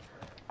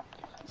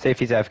 See if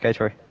he's AFK,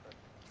 Trey.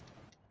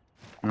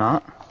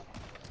 Not.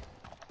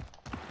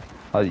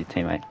 Oh, your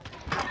teammate.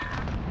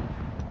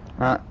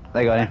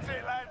 They got him. That's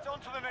it, lads. On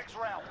to the next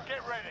round. Get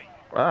ready.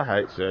 I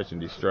hate search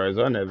and destroys.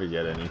 I never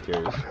get any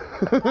kills.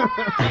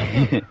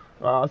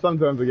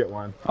 Sometimes I get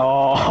one.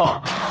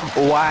 Oh,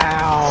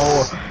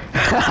 wow.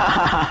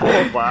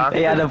 fuck.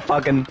 He had a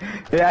fucking...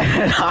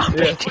 Yeah.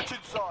 Switching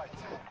sides.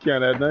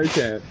 Can't have no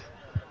chance.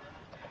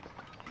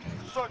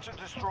 Search and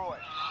destroy.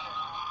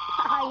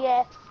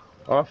 Yeah.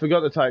 Oh, I forgot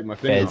to take my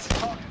thing Fez.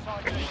 off.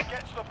 Target's ID.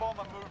 Get to the bomb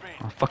and move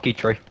in. Oh, fuck you,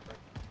 Trey.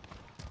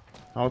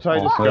 I'll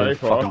take Oh, the scope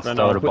fucking off and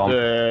stole I'll the put bomb.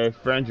 the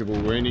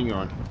frangible wounding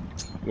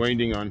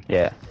on.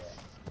 Yeah.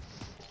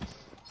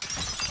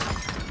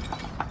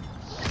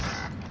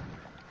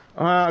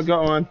 I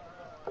got one.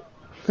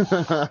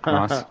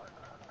 Nice.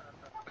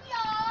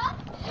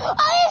 Oh,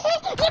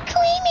 this is the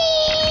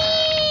creamy!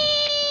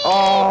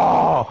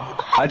 Oh!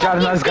 I tried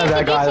to nose guy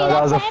that guy. Did you see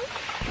That was a Sam?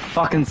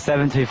 fucking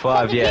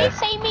 725. Did Yeah. you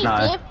see me No.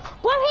 dip?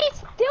 Well, he's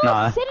still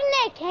No. sitting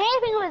there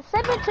camping with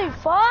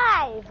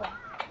 725.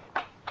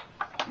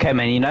 Okay,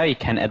 man. You know you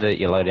can edit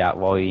your loadout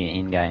while you're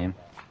in game.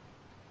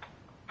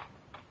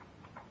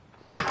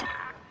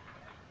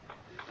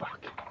 Fuck.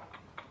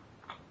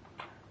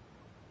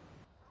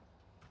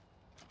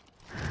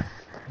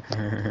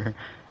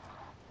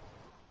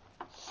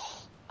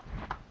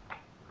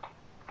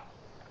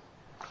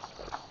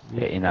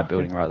 Yeah, in that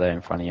building right there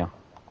in front of you.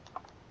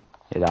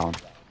 Yeah, that one.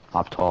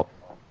 Up top.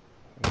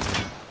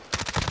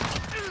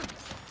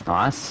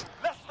 Nice.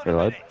 Less than a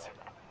Reload. minute.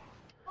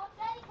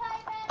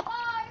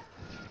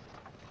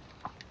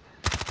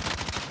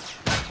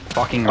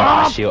 Fucking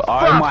right shield.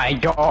 Oh my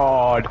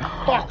god.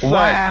 Fuck's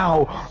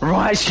Wow.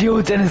 Right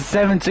shields and a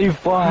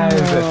 725.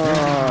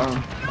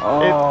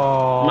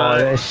 Oh,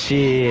 mate, that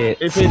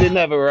shit. If he didn't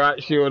have a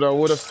right shield, I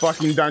would have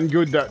fucking done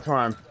good that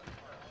time.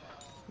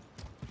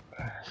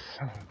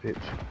 Son of a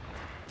bitch.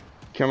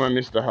 Come on,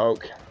 Mr.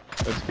 Hulk.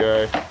 Let's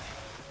go.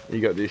 You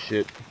got this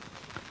shit.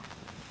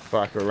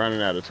 Fuck, we're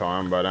running out of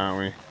time, but aren't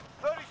we?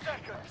 30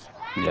 seconds.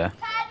 Yeah.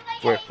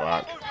 We're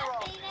fucked.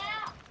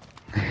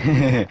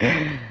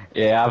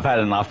 Yeah, I've had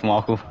enough,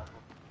 Michael.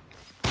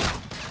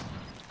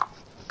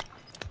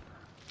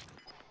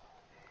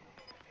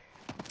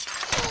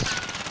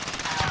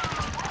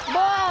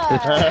 Whoa.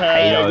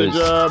 Hey, good Potatoes.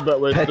 job,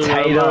 but we're Potatoes.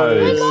 still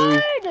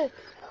Reload.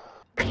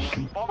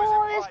 Bombers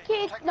Oh, in this play.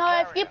 kid. Protect No,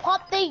 the if you area.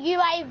 pop the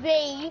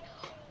UAV.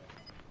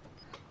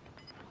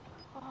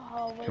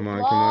 Oh, Come on,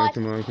 come on,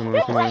 come on, come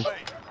on, come on.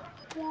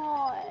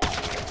 What?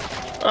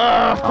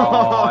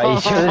 Oh,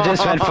 he should have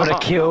just went for the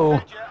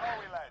kill.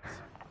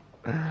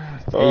 Yeah,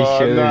 are we, lads? He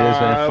should have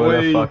just went for the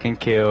we, fucking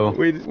kill.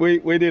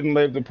 we didn't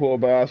leave the poor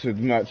bastard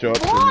much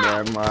option, What?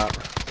 man. Like,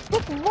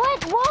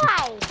 What?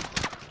 Why?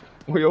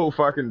 we all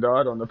fucking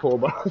died on the poor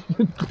bastard.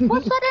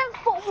 What's that in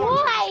for?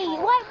 Why?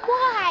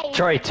 Why?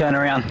 Troy, turn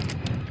around.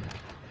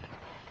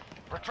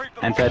 Retrieve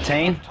the And bombs.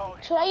 13?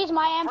 Target. Should I use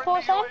my M4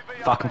 Friendly then?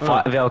 UAV Fucking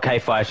overhead.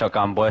 VLK fire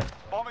shotgun, boy.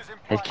 Bombers in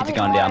Let's play. keep the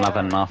gun down, I've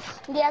had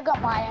enough. Yeah, I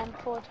got my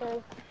M4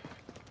 too.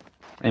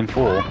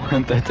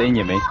 M4? 13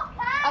 you mean?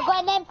 I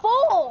got an M4.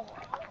 Oh.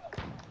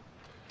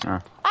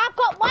 I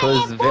got my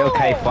Cause M4.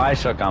 VLK fire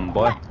shotgun,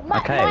 boy. My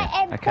Okay,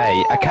 M4.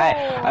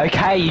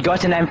 okay, you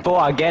got an M4,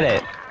 I get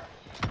it.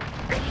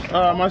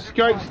 My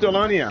scope's still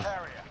on you. Area.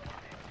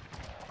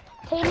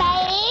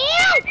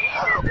 Teammate!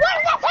 What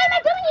is that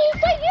teammate doing?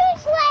 He's so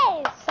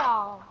useless!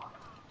 Oh.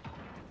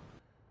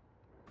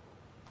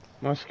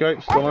 My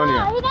scope's still on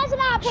you. He doesn't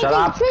have Shut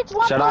up, He shoots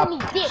one shut bullet up,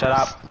 and he dips. shut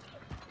up.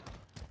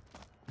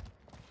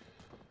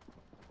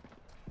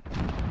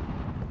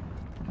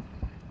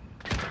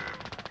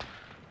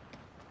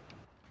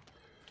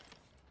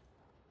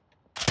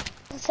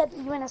 He said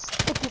you're in a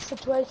sticky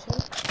situation.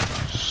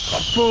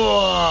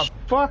 Oh,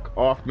 fuck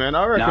off, man.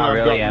 I reckon No, I've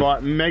really, got yeah.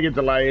 like mega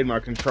delay in my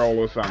control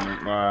or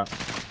something. Like,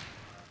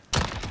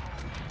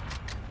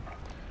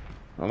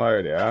 I'll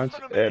load it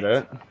out.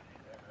 Edit.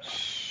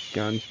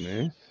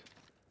 Gunsmith.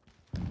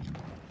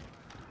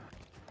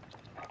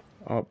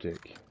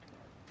 Optic.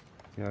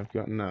 Yeah, I've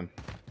got none.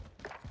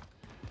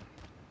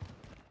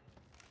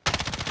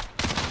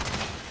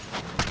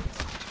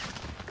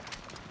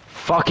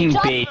 Fucking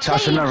bitch, I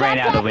shouldn't have ran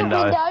out the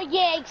window.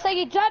 Yeah, so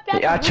you jumped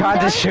out I the tried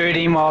window. to shoot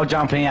him while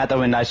jumping out the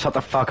window. Shut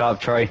the fuck up,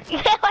 Troy.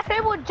 Like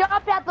people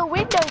jumped out the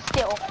window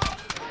still.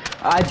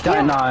 I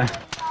don't know.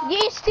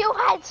 You still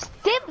had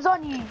stims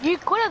on you. You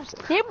could have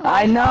stimmed.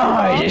 I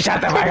know. You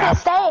shut the fuck up.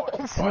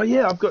 Stairs. Oh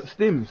yeah, I've got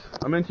stims.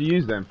 I meant to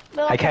use them.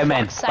 Okay,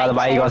 man. By the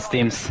way, you got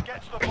stims.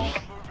 Get to the bomb and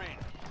move in.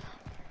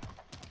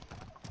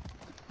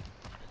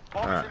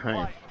 Bombers Alright, in hang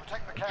on. play.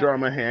 Protect the Dry carrier.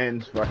 my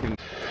hands, fucking.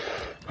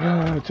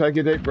 Take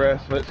a deep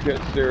breath. Let's get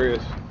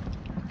serious.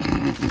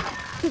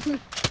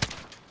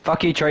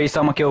 Fuck you, Troy. You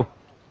stole my kill.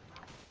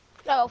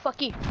 Oh,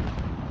 fuck you.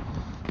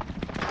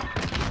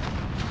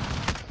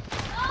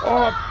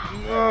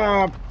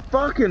 Oh,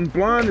 fucking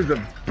blind as a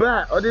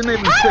bat. I didn't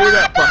even see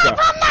that fucker.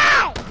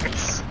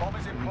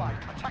 Bombers in play.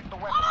 Attack the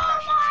weapon Oh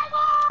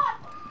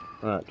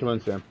cache. Alright, come on,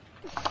 Sam.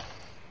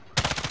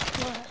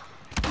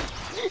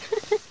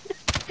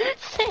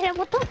 Sam,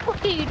 what the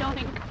fuck are you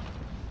doing?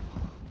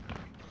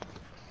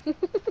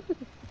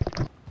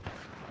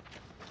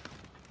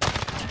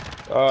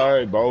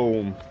 Oh,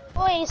 boom.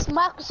 Boy,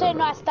 Marcus so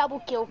nice double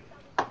kill.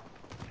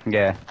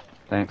 Yeah.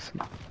 Thanks.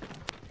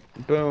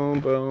 Boom,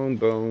 boom,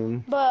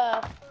 boom.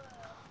 But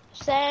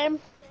Sam,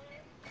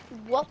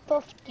 what the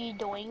f are you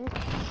doing?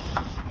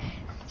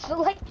 So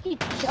like you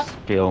just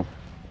Kill.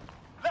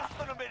 Less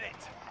than a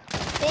minute.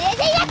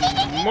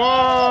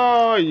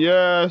 Oh,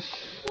 yes.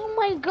 Oh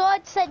my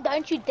god, Sam,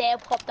 don't you dare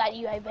pop that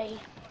UAV.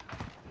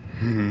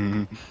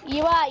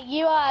 You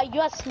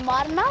are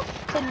smart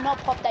enough to not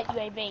pop that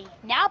UAV.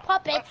 Now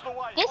pop it. That's the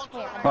way. This Onto the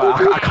one.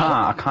 Well,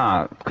 I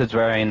can't, because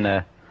we're in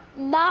the.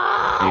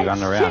 Nah. You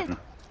run around.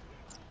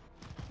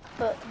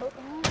 But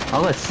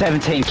I got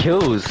 17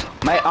 kills.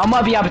 Mate, I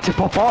might be able to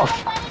pop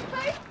off.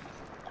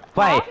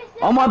 Wait,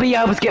 I might be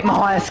able to get my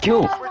highest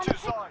kill. Switch your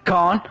side. Come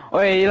on.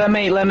 Wait,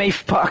 let me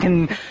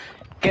fucking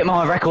get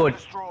my record.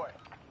 Destroy.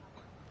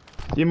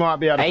 You might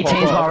be able to 18's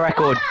pop my off.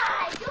 record.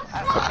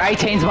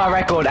 18's my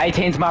record.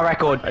 18's my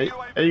record. Are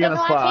you gonna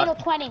 19 fart? or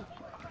 20.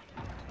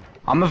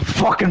 I'm a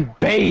fucking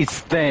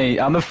beast, thing.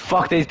 I'm gonna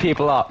fuck these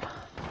people up.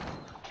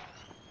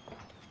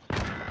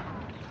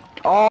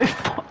 Oh.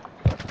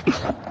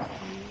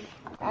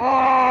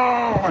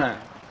 Oh.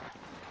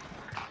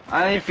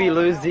 I think if we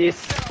lose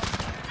this,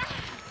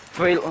 if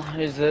we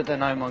lose it,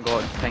 then oh my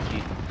god, thank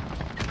you.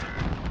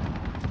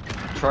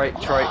 Troy.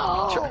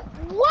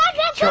 What?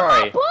 That's Troy.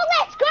 my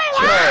bullets go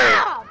Troy.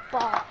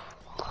 up!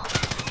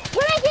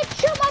 When I get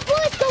shot, my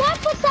bullets go up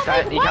for something.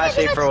 Can't- you Why can't does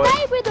see it through it.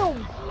 stay with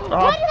them? Oh,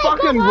 Why do they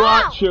fucking go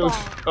right up? shields.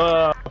 Fucking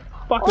Why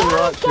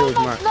right does it shields,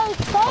 make mate. no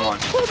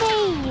sense to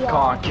me? Come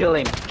on, kill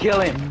him. Kill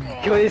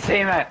his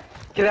teammate.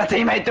 Kill that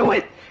teammate, do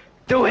it.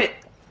 Do it.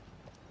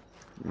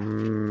 I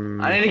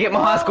need to get my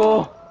high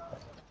score.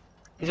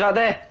 He's right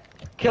there.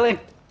 Kill him.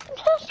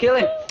 Kill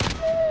him.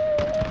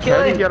 Kill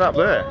How do you him. get up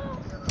there?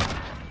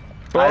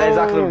 Ah, there's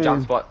that little Boom.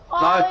 jump spot.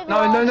 Oh,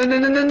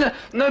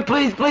 No,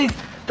 please,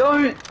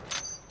 don't.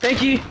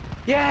 Thank you.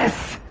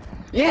 Yes.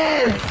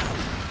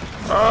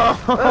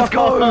 Oh. Let's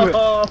go.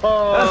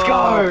 Let's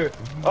go.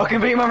 I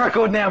can beat my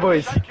record now,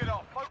 boys. Take it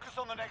off. Focus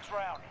on the next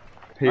round.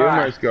 He Alright.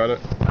 almost got it.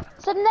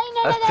 So no,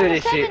 Let's do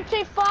this shit.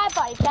 725,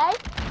 okay?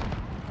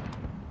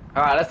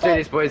 Alright, let's do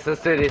this, boys.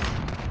 Let's do this.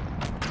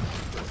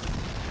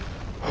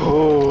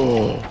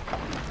 Oh.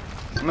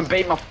 I'm gonna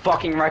beat my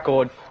fucking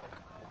record.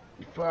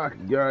 Fuck,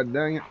 god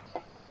dang it.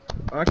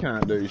 I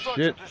can't do Search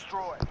shit. and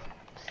destroy.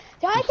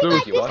 So I Still think I with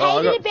just you. Oh,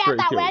 I hated got about 3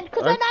 that kills. round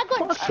because then I got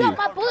Fuck shot, you.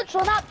 my bullets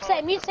went up,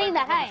 Sam. You seen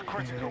that, hey?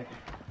 Critical.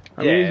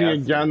 I'm Yeah, using a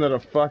that's- gun that I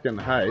fucking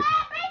hate.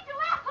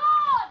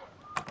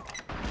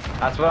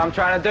 That's what I'm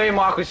trying to do,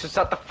 Michael. Just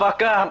shut the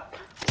fuck up.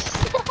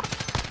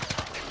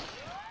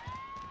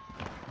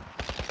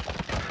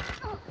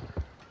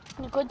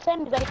 You good,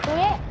 Sam? You got a kill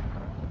yet?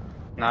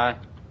 No.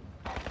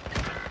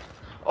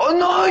 Oh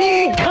no,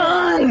 you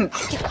can't!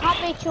 You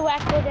can't beat your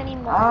record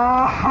anymore.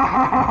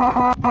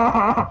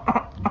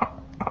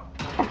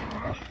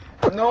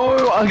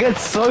 No, I get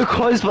so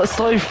close but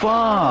so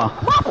far.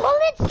 My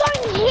bullets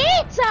don't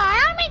hit!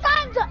 How many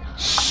times?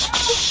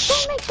 This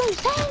don't make no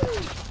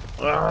sense.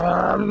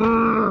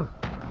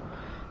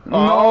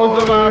 Oh,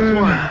 the last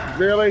one.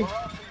 Really?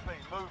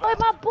 Wait,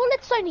 my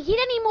bullets don't hit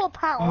anymore,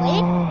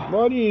 apparently.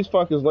 Why do you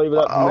fuckers leave it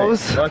up to I me?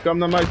 was- Like I'm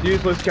the most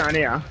useless cunt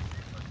here.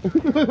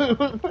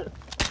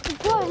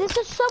 Bro, this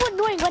is so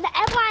annoying. Whenever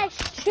I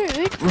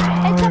shoot,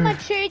 and someone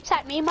shoots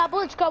at me, my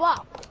bullets go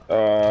up.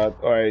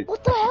 Wait.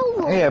 What the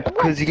hell? Yeah,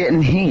 because you're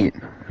getting hit.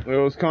 It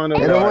was kind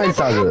of It like... always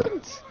does it.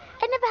 happens.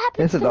 It never happens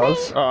Yes, it to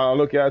does. me. Oh,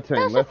 look, our team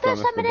That's the left on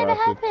first us, time the it ever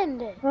bastard.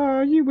 happened.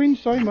 Oh, you win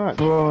so much.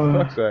 Bro.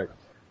 Fuck's sake.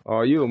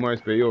 Oh, you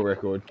almost beat your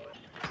record.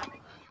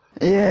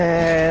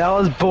 Yeah, that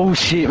was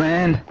bullshit,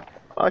 man.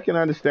 I can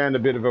understand a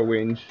bit of a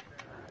whinge.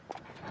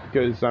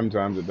 Because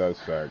sometimes it does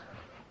suck.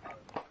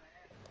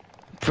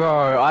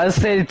 Bro, I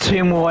just needed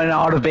 2 more and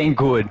I would have been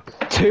good.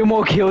 2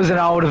 more kills and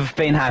I would have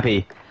been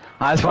happy.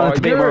 I just wanted Oh,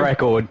 to beat my you're-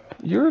 record.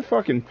 You're a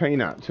fucking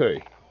peanut too.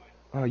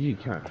 Oh, you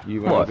can't.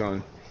 You What?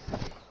 gone.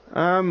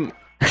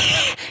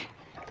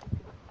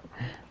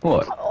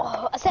 What?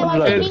 Oh, I said, like,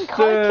 Blood. being coke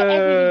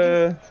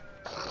every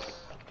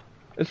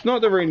It's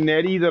not the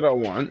Renetti that I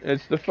want.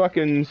 It's the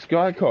fucking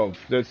Skykov.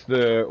 That's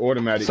the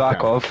automatic. gun.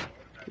 Sarkov.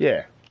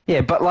 Yeah.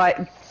 Yeah, but like,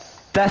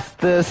 that's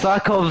the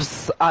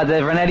Sarkovs, the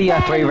Renetti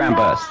are 3 round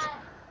burst.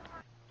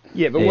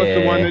 Yeah, but what's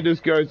the one Yeah. that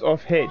just goes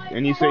off head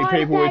and you see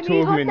people with two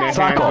of them in their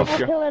Sarkov.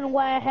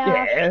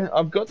 hands? Yeah,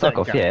 I've got that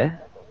Sarkov, gun. yeah.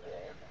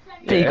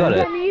 Yeah, you got it.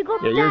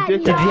 Yeah, you're a dickhead.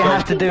 Did you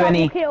have to do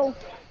any?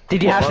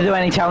 Did you have to do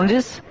any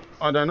challenges?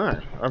 I don't know.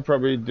 I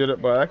probably did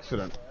it by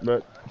accident,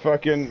 but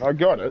fucking, I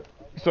got it.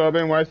 So I've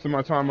been wasting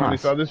my time on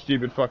Nice. this other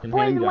stupid fucking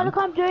Boys, you wanna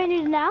handgun. come join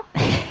us now?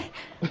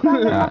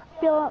 Alright.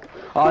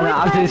 Oh no,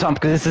 after this one,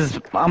 because this is,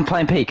 I'm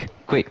playing peak.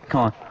 Quick,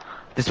 come on.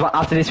 This one,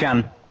 after this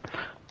round.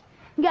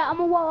 Yeah, I'm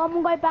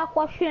gonna go back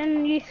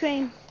watching you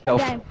stream the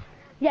Elf. game.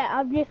 Yeah,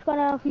 I'm just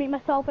gonna meet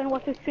myself and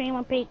watch the stream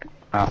on peak.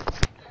 Oh.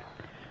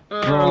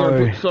 I'm gonna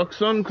Bro. put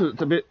socks on because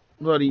it's a bit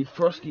bloody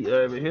frosty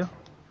over here.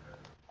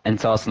 And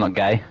so it's not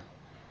gay.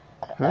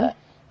 Huh?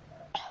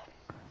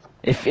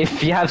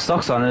 If you have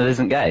socks on, it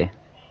isn't gay.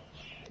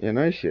 Yeah,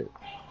 no shit.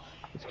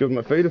 It's because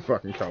my feet are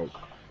fucking cold.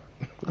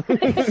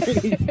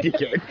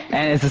 Dickhead.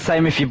 And it's the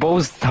same if your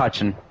balls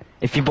touching.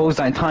 If your balls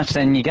don't touch,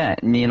 then you're gay.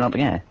 You're not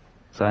gay.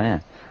 So yeah.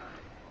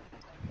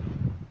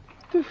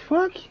 The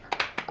fuck?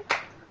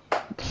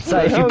 So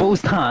The if your hell-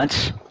 balls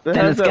touch, But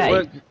then how's it's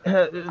that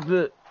gay.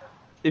 work?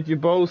 If your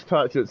balls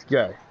touch, it's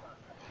gay.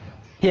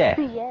 Yeah.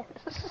 Yeah.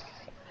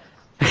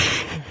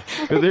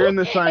 But they're in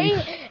the same.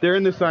 They're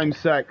in the same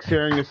sack,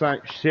 sharing the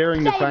same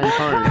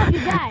home.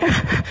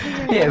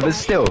 Yeah, but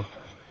still.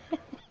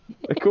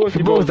 Of course, Your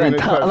your balls balls gonna don't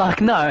touch. touch.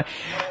 Like, no.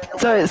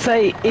 So,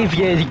 say if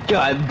you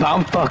go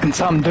bum fucking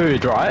some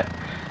dude, right?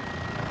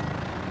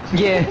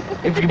 Yeah,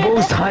 if your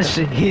balls touch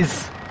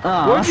his What'd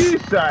ass. you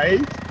say?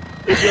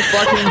 If you're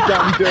fucking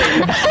some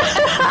dude.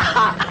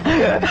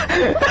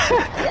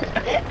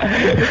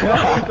 If you're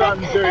fucking some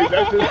dude,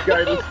 that's just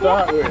go to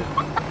start with.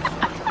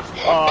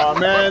 Oh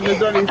man,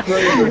 there's only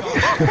 3 of us.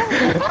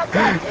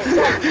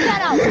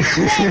 Shut up.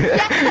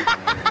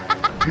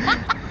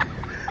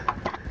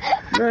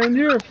 Man,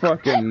 you're a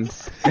fucking...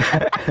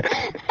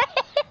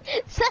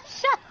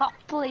 Shut up,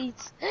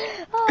 please.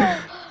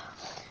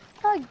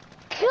 Oh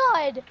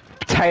God.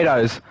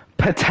 Potatoes.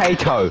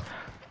 Potato.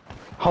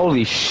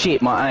 Holy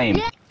shit, my aim.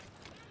 Yeah.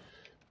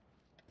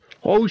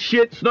 Oh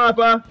shit,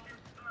 sniper!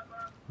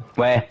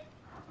 Where?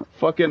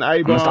 Fucking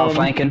I'm gonna start A-bomb.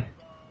 flanking.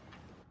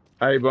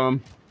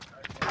 A-bomb.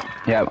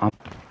 Yeah, can't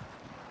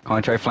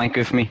you try flank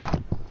with me?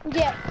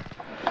 Yeah.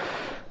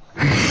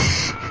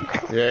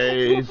 Yeah,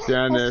 he's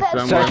down there What's that?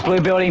 somewhere. Search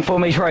blue building for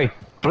me, Troy.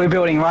 Blue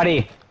building right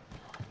here.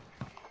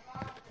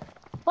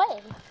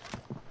 What?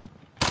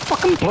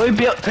 Fucking blue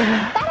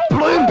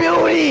Blue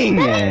building!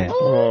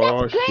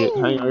 Oh That's shit,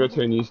 green. hang on, I gotta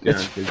turn you down.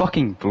 It's 'cause-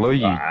 fucking blue,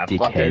 you Ah, dickhead.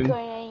 fucking-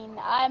 Green.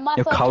 I must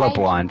You're have changed-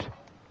 colorblind.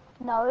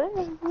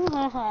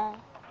 No.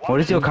 What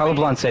is your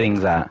colorblind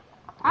settings at?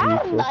 I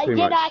don't You know. talk too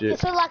Yet much I shit.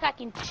 it's not like I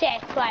can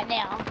check right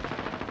now.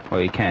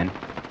 Well, you can.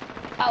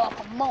 Oh,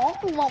 more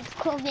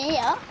come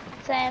here,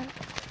 Sam.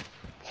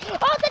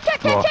 Oh, the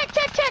church. What?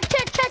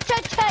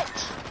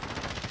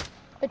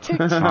 The church.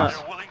 Nice.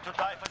 They're willing to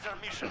die for their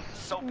mission.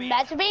 So be it.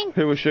 Imagine being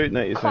Who was shooting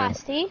at you, Sam?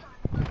 crusty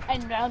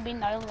and there'll be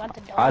no one to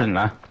die. I don't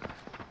know.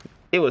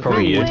 It was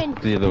Probably me. you. Win.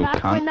 You little Knock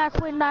cunt. win, knock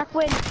win, knock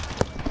win.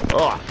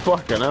 Oh,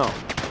 fucking hell.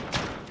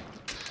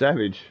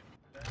 Savage.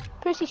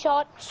 Pussy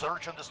shot.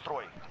 Search and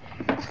destroy.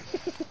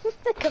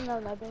 Come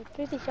on, my baby.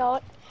 Pussy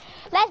shot.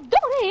 Let's do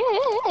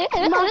it.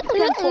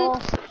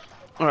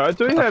 Alright,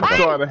 do we have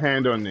side of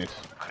hand on this?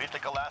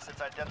 Critical assets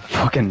identified.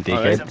 Fucking Oh, Keep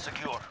them dickhead.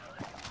 secure.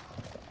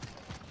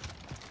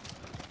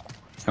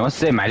 What's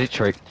their magic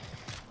trick?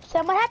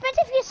 So what happens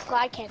if you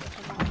slide cancel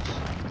too much?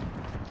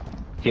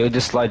 He'll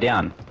just slow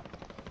down.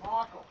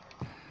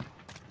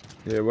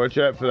 Yeah, watch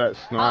out for that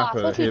Oh, I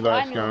sniper. thought He you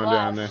likes died going in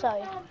down life, there.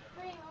 so.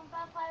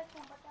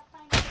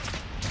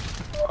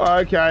 Oh,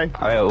 okay.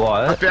 Oh, yeah,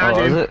 what? found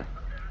What was him. it?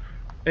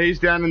 He's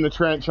down in the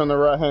trench on the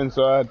right hand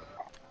side.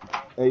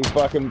 He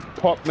fucking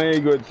popped me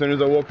good as soon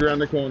as I walked around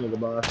the corner, the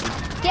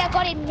bastard. Yeah, I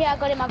got him. Yeah, I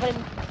got him. I got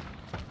him.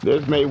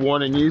 There's me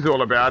warning yous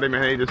all about him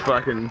and he just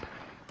fucking...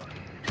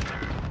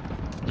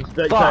 He's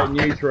spectating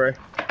Fuck. you, Trey.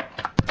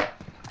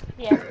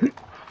 Yeah.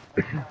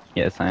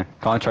 Yeah, same.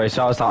 Come on, Troy,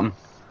 show us something.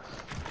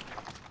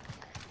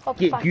 Oh,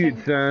 Get fucking-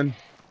 good, son.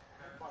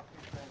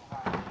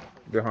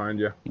 Behind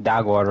you.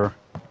 Dog water.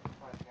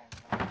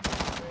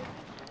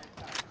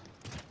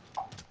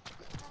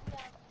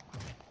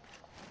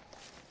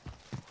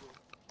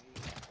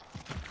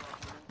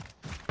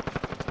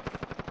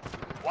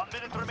 One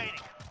minute remaining.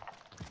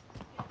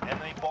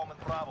 Enemy bomb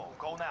at Bravo.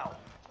 Go now.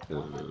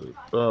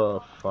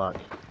 Oh, fuck.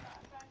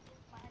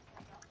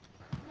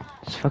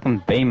 Just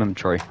fucking beam him,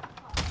 Troy.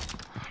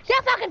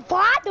 Yeah, fucking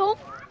fight them.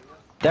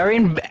 They're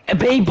in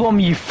B-bomb,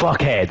 you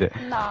fuckhead.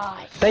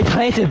 Nice. They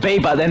planted B,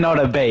 but they're not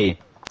a B.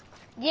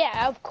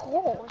 Yeah, of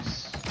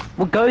course.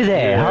 Well, go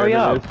there. Yeah, Hurry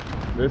up.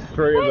 There's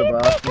 3 of Where the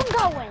did bastards.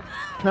 Beckham going?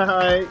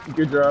 Hi,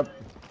 good job.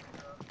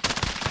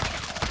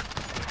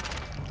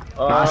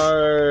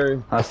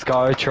 Oh, Let's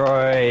go,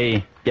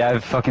 Troy. Yeah,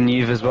 fucking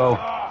you as well.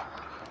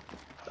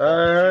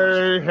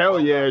 oh, hell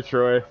yeah,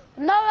 Troy.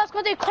 No, I was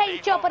gonna do a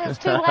crazy job, but it's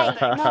too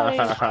late.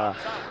 No.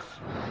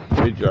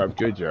 Good job,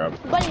 good job.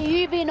 But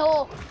you been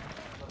all.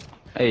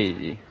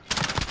 Hey,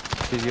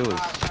 who's yours?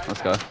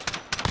 Let's go.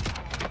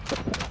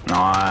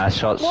 Nice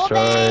shots, Warbang.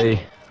 Troy.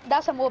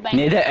 That's a warbang.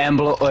 Need the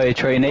emblem. Wait,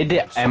 Troy, you need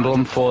the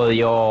emblem for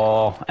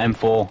your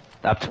M4.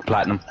 That's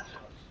platinum.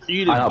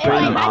 You I know,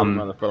 didn't platinum,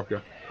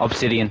 motherfucker.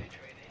 Obsidian.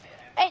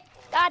 Hey,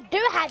 I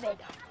do have it.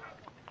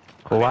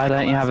 Well, why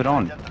don't you have it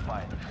on?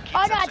 Identified. Keep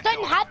Oh no, them I don't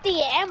secure. have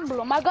the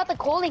emblem. I got the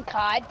calling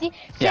card.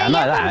 Yeah, I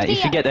know that. You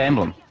should get the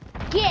emblem.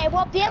 Yeah,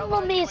 well, the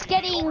emblem is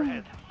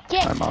getting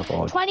Oh my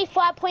god.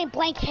 25 point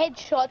blank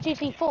headshots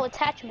using 4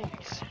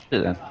 attachments.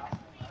 Do then.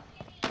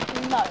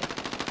 No.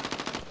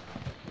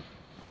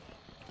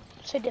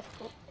 So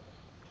difficult.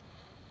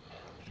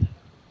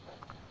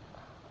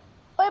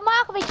 Oi,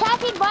 Mark, we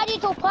can't invite you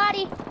to a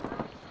party.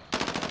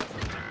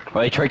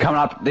 Wait, Troy, coming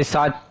up this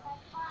side.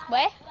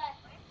 Where?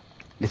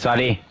 This side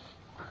here.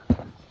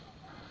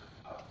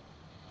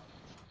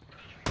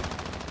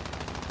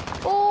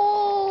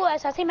 Oh,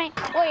 that's our teammate.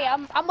 Wait,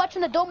 I'm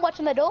watching the door. I'm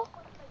watching the door.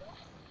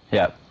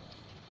 Yep.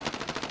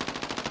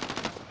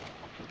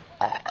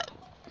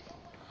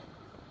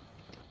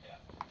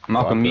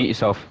 Malcolm, Fuck mute it.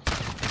 yourself.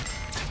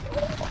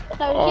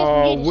 No,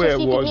 Oh, he's muted, where so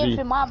you was can hear he?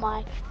 through my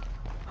mic.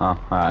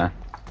 Oh, alright.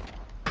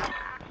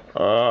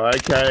 Oh,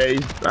 okay.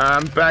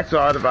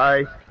 Backside of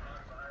A.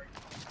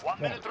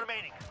 1 minute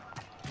remaining.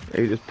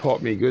 He just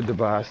popped me good, the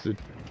bastard.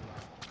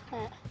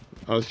 Yeah.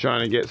 I was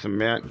trying to get some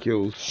mount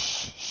kills.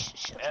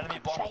 Shh. Enemy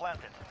bomb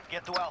planted.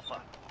 Get to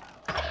Alpha.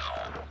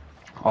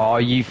 Oh,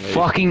 you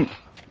fucking...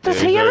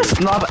 Does Yeah, he have a he's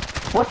sniper?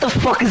 What the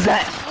fuck is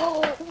that?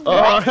 Oh,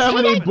 Oh, how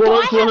many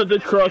bullets wanted to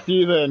cross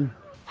you then?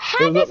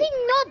 How does he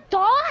not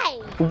die?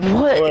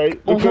 What?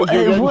 Wait, because you're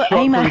getting What shot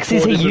from AMAX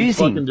is 4 he different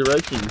using? fucking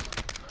directions.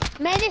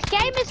 Man, this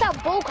game is a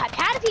bullcrap.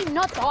 How does he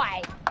not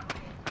die?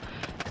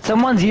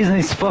 Someone's using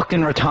this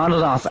fucking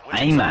retarded ass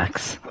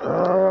AMAX.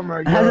 Oh my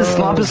It god. has a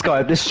sniper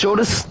scope, the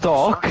shortest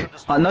stock,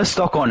 no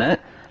stock on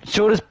it,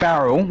 shortest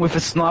barrel with a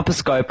sniper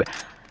scope,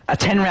 a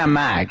 10-round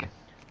mag.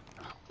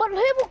 But who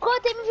will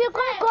got them if you're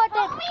gonna got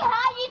them? Tell me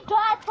how you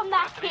died from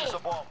that Defuse kid. the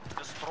bomb.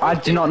 Destroy I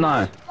do not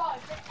know.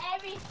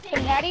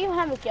 And how do you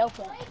have a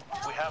girlfriend?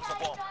 We have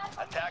the bomb.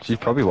 Attack. She's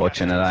probably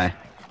watching it, eh?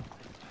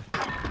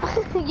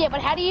 Yeah,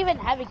 but how do you even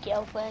have a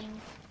girlfriend?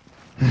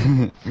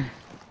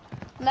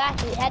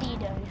 Matthew, how do you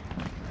do?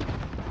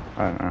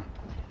 I don't know.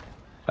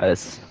 But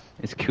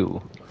it's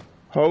cool.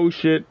 Oh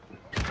shit.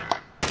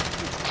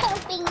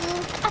 Helping.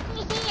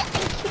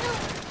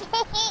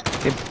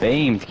 Get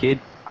beamed, kid.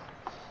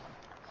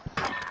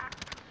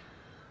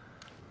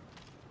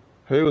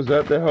 Who was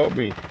that helped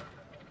me?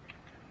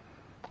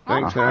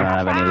 Thanks, I don't man.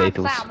 have any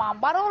lethals. Someone,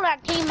 but all our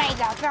teammates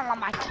are feeling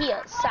my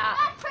kills, so.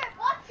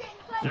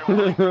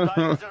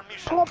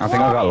 I think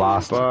I got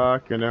last.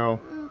 Fucking hell.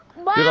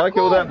 Did I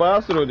kill that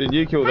bastard or did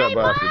you kill that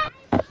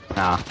bastard?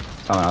 Nah,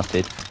 someone else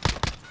did.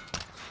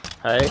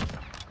 Hey?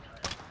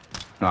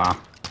 Nah.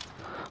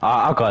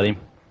 I got him.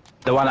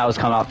 The one that was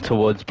coming up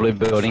towards blue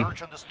building.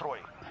 Search and destroy.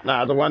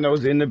 Nah, the one that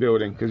was in the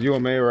building, because you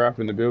and me were up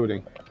in the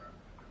building.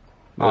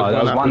 Oh, there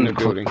was up in one the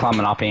building.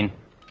 climbing up in.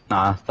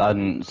 Nah, I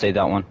didn't see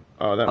that one.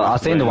 Oh, that I must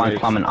have seen the been one me.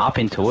 climbing up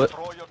into it.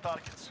 Destroy your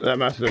targets. That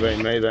must have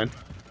been me then.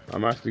 I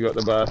must have got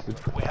the bastard.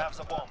 We have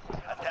the bomb.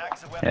 Attack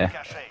the weapon Yeah.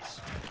 caches.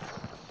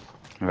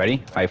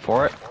 Ready? Wait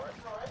for it.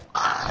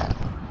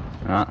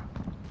 Alright.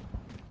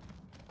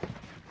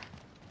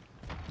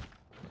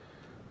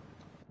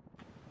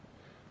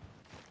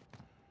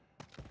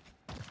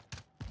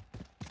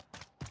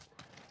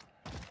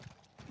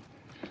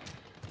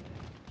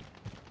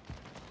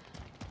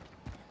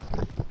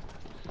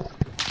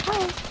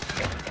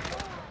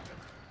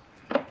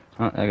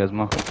 Oh, there goes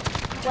Michael.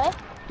 What?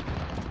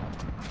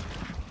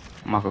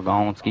 Michael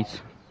Gonskis.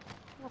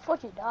 I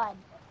thought you died.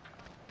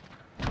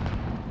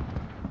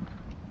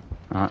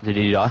 Alright, did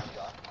he die?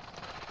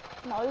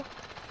 No.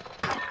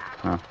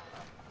 Oh.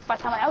 But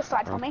someone else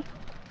died for me.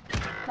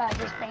 That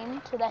just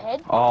been to the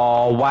head.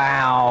 Oh,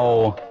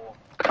 wow.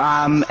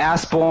 Our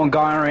spawn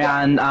going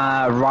around,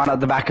 right at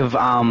the back of, A.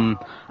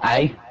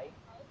 Yeah.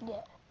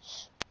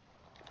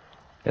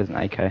 There's an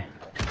AK.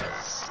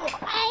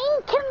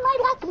 Can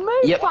I like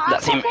move Yep, fast?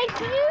 that's him. Okay,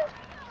 to you?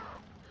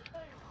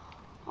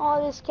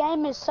 Oh, this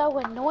game is so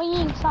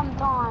annoying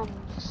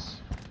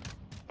sometimes.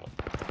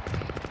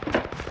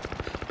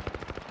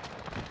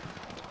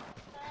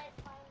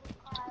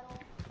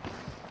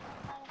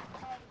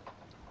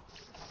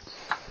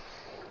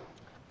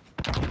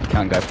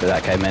 Can't go for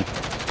that, caveman.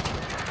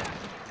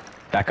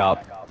 Back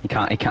up. You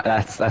can't,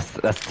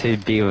 that's too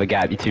big of a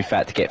gap. You're too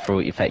fat to get through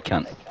it, you fake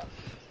cunt.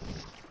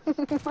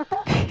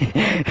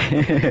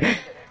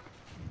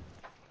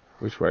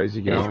 Which way is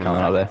he He's going?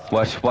 coming up there.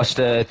 Watch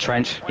the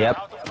trench. Yep.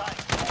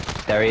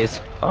 There he is.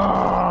 Oh,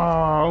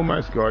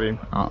 almost got him.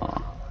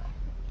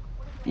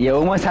 You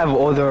almost have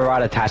all the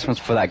right attachments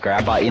for that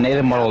grab, but you need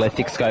a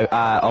monolithic scope,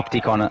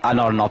 optic on it.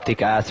 Not an optic,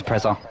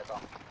 suppressor.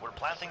 We're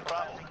planting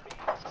Bravo.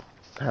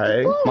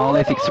 Hey?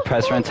 Monolithic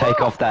suppressor and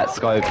take off that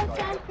scope.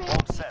 Bomb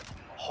set.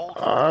 Hold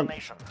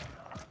coordination.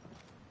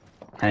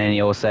 And then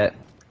you're all set.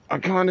 I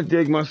kind of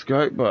dig my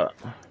scope, but...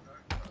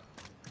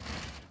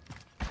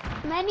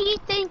 When do you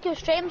think your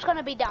stream's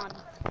gonna be done?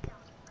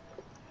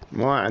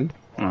 Mine?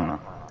 I don't know.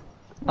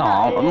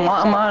 Oh,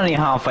 I'm only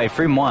halfway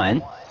through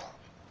mine.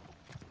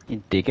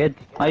 You dickhead.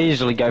 I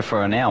usually go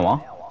for an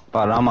hour,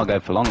 but I might go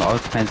for longer.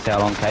 It depends how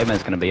long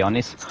Caveman's gonna be on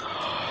this.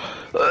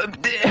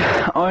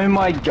 Oh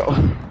my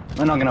god.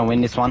 We're not gonna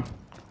win this one.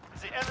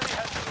 The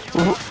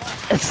enemy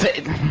has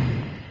secured.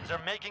 They're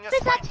making us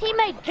What's that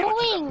teammate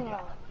doing?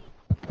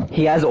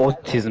 He has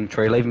autism,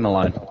 Tree. Leave him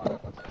alone.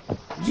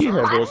 You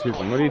have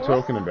autism. What are you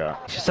talking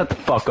about? Shut the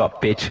fuck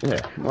up, bitch. Yeah,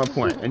 my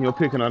point. And you're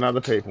picking on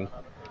other people.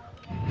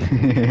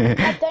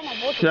 I don't know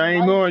what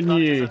Shame on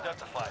you.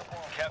 identified.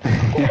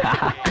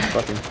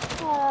 Captain. Fucking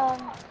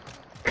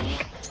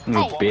You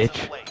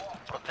bitch.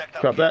 Protect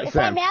our cut that, If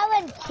I'm Sam.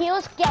 Alan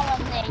kills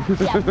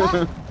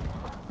Gallum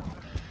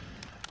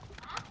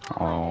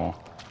Oh.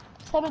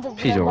 Someone does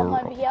She's zero a-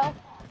 bomb over here.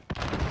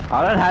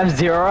 I don't have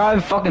 0, I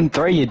have fucking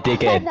 3, you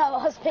dickhead. No,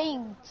 I was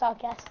being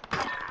sarcastic.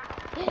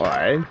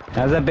 Alright.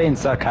 How's that being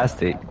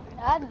sarcastic?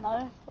 I don't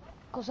know.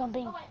 Because I'm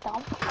being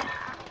dumb.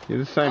 You're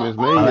the same as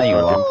me, I know you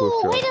you fucking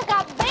Oh, push we just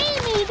got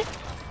beamed!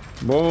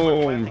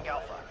 Boom. planting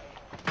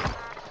Alpha.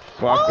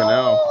 Fucking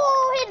hell.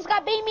 Oh, he just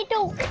got beamed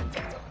too.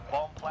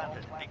 Bomb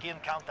planted. Begin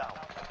countdown.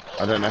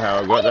 I don't know how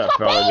I got that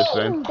fella just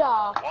then. beamed.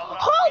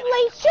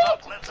 Holy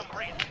shit! Let them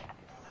breathe.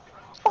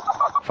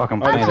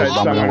 Fucking I playing just with had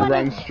someone Domino.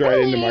 run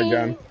straight into my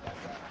gun.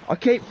 I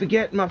keep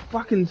forgetting my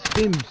fucking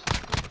stims.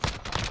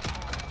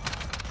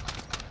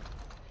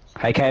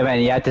 Hey, Caveman,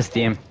 you had to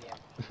steam.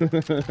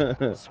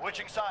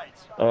 Switching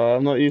sides.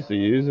 I'm not used to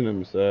using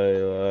them,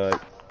 so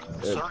like,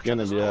 It's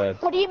gonna be hard.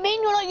 What do you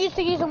mean you're not used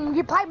to using?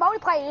 You play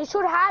multiplayer. You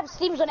should have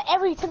Sims on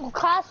every single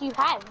class you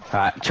have.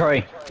 Alright,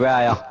 Troy, where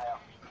are ya?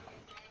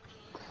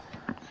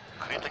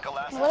 Critical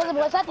asset.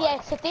 What's that?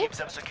 The city? Keeps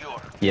them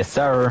secure. Yes,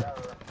 sir.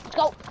 Let's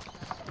go.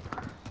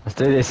 Let's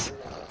do this.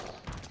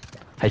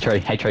 Hey,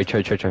 Troy,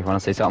 wanna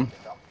see something?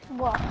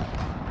 What?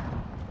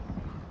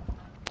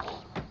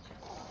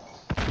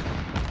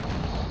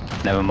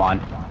 Never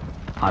mind.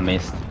 I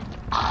missed.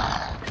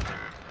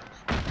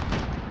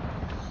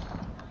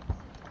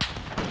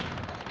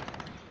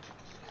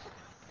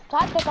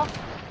 Time picker.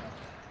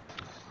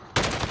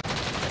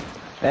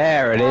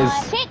 There it is.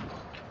 Hit.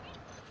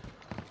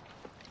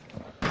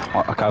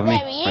 Oh, cover me.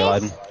 There he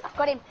Reloading. is.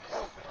 Got him.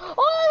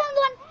 Oh,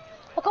 another one.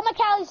 I got my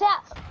calories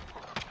out.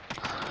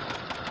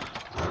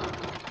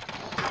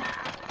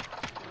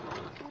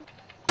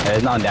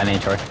 There's no one down here,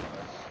 Troy.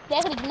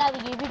 They're gonna another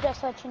UV just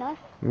to let you know.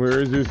 Where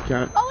is this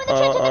cunt? Oh, in the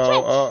trench, in the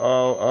trench.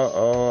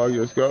 I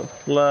just got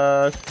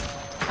flashed.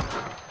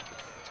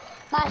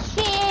 My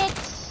shit.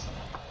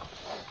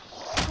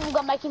 I'm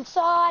gonna make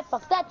inside.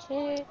 Fuck that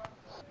shit.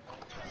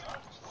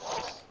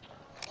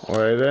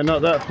 Wait, they're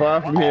not that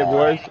far from here,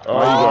 boys. Oh, you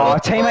Oh,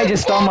 got it. teammate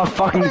just stole my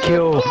fucking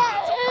kill.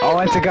 I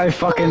went to go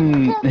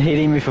fucking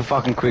hitting me for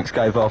fucking quick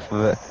scope off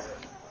of it.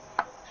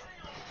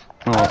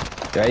 Oh,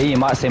 ready? You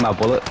might see my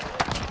bullet.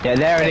 Yeah,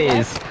 there it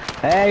is.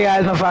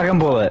 There goes my fucking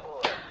bullet.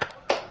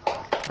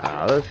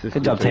 Ah, that's just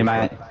Good job,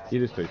 teammate. You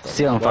just too slow.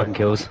 Stealing fucking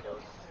kills.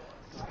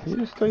 You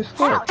just too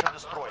slow. Search and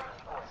destroy.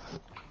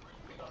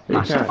 He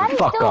Nah, shut can't, the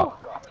fuck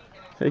up.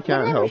 he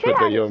can't never help should it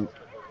that have. you're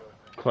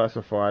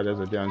classified as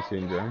a Down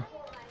syndrome.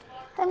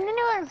 I'm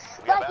gonna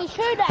like you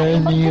shoot at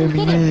him, but couldn't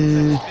hit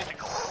him.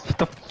 Shut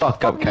the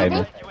fuck up,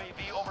 Cayman.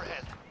 UAV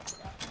overhead.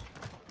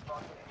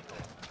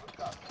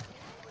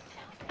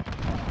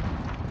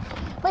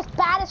 What's the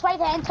baddest way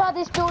to enter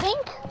this building?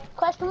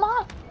 Question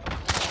mark.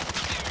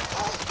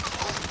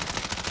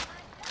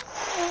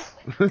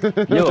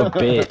 You're a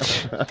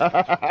bitch.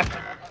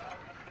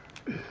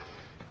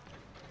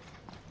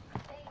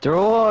 They're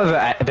all over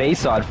at B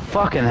side.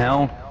 Fucking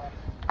hell.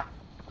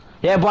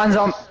 Yeah, one's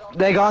on.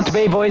 They're going to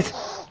B, boys.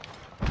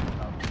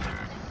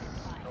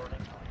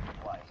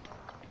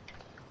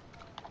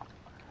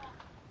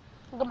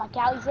 I got my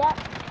calories out.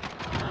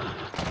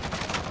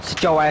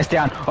 Sit your ass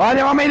down. Oh,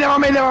 they're on me.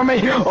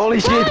 Holy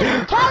shit.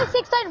 Calorie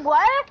 6 don't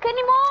work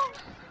anymore.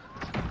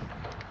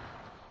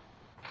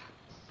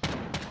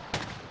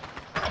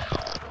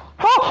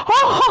 You're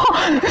all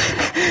that is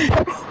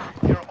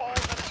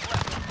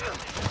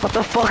left. What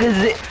the fuck is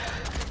it?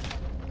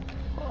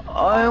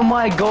 Oh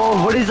my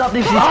god, what is up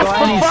with this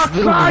guy and fuck's his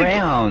little sake!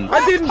 round?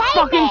 I didn't Take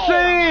fucking it!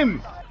 see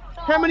him!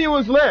 How many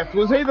was left?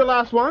 Was he the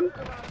last one?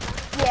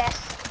 Yes.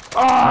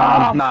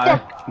 Oh, No,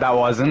 that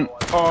wasn't.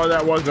 oh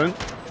that wasn't.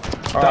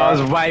 That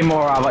was way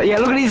more of it. Yeah,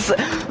 look at his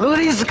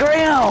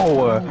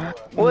scroll.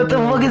 What the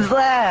fuck is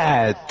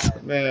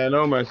that? Man, I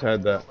almost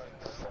had that.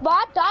 But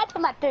I died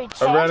from that dude.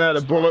 I ran out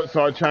of bullets,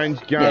 so I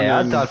changed gun. Yeah,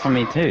 I and... died from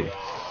me too.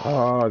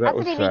 Oh, I that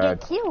was didn't even sad.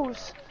 get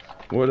kills.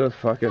 What a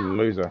fucking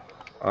loser.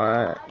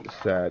 I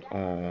sad.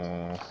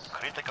 Oh.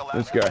 Critical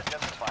Let's asset go.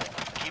 identified.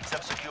 Keeps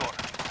them secure.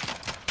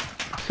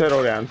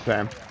 Settle down,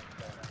 Sam.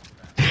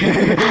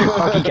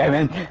 Fuck you,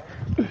 Cayman.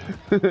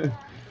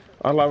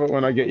 I love it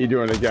when I get you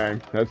doing a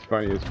game. That's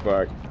funny as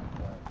fuck.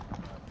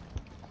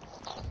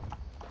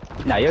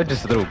 No, you're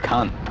just a little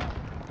cunt.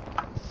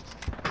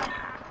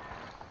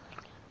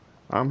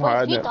 I'm Well,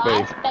 hiding you at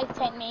guys, B. they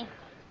sent me.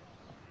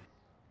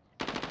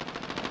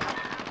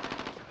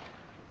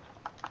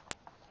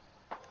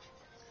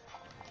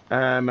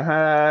 I'm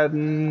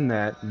hiding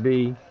at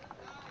B.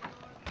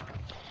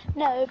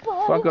 No,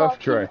 Fuck off,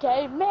 Trey.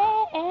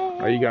 Oh,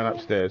 Are you going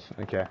upstairs?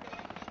 Okay.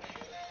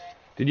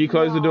 Did you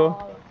close the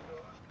door?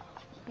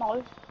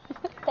 No.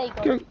 There you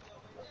go. Go.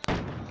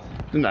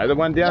 No, the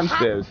one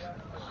downstairs.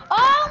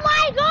 Oh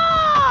my god!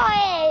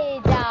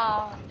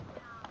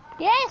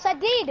 Yes, I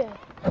did.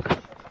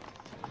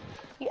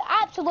 You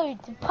absolute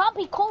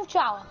puppy culture.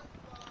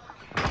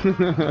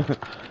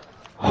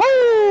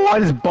 I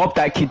just bopped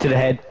that kid to the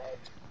head.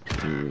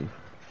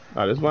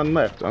 Oh, there's one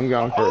left. I'm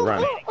going for a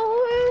run.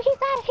 Ooh, he's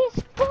got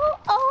his full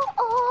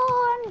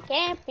on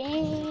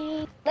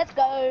camping. Let's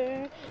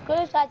go.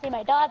 Good start to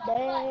my dog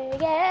day.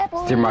 Yeah,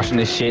 boy. Still rushing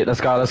this shit.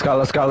 Let's go. Yeah, No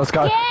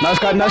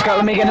scope.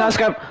 Let me get no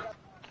scope.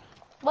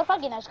 What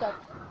fucking no scope?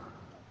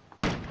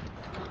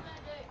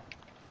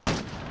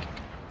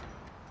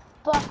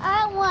 But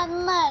I want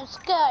no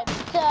scope,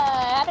 so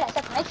I better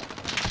set the next.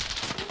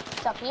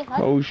 It's up here, no?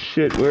 Oh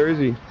shit, where is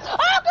he? Oh,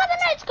 I've got the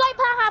no scope,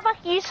 haha,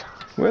 fuck yous.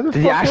 Where the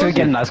Did fuck you actually was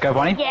get a he? no scope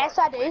on him? Yes,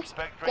 I do.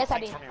 Expect great Yes, I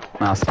things do. from you.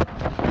 Nice.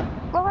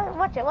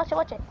 Watch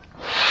it.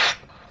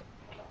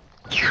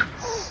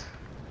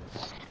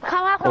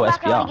 Come out, Oh,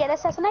 back, I want SPR. to get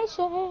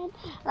assassination.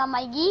 And I'm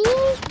like,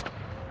 yeah,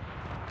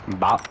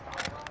 Bop.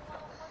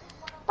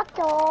 fuck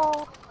you.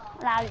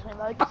 Nah, I just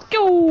reload. Fuck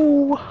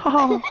you.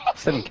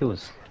 7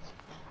 kills.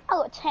 I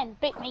got 10.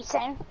 Beat me,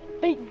 Sam.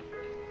 Beat me.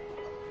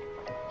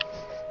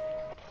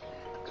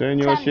 Turn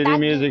your Sam, shitty that-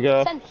 music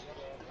off. Sam,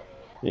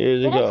 we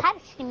Music don't off. have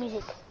shitty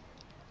music.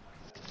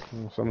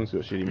 Oh, someone's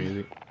got shitty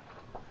music.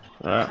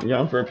 Alright, you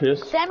going for a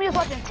piss? Sammy was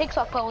watching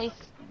TikTok, probably.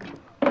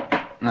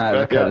 No,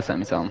 Dakota sent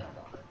me something.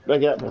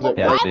 Back out, protect.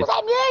 Yeah, Why I did. was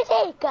that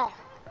music?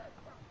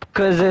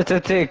 Because it's a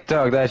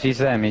TikTok that she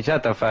sent me.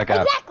 Shut the fuck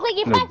up. Exactly,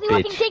 you're little supposed to be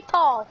watching bitch.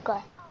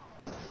 TikTok.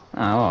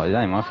 Oh, well, it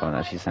ain't my fault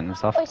that she sent me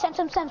stuff. Oh, Sam.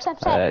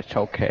 It's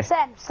okay.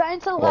 Sam,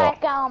 sounds What?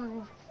 like,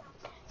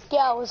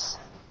 girls.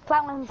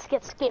 Flat ones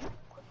get skipped.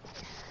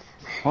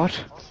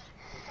 What?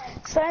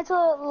 Stones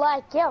are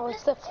like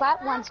girls, the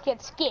flat ones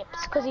get skipped,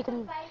 because you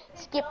can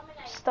skip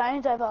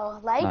stones over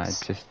No, lakes.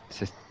 just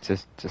no.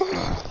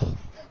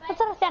 That's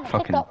what I found on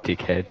Fucking TikTok.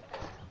 dickhead.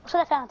 That's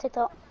what I found on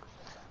TikTok.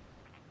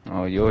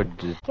 Oh, you're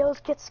just... Girls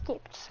get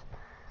skipped.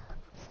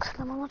 Because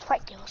no one wants to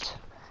fight girls.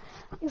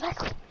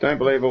 Exactly. Don't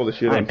believe all the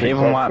shit Hey, on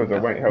people TikTok because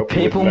it won't help you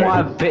people with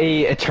might ladies.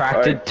 be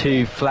attracted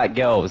Hey. to flat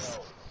girls.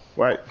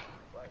 Wait,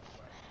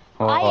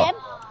 Or, I am.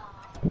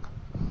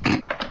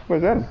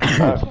 where's that?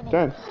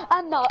 Dan.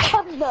 I'm not,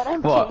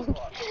 I'm What? kidding.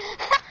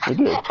 You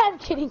did. I'm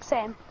kidding,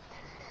 Sam.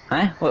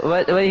 Huh?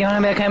 What are you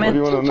on about, What do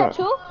you Cayman? want to know?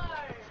 Tattoo?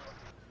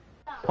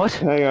 What?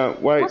 Hang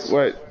on,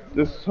 wait.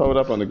 Just hold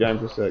up on the game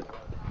for a sec.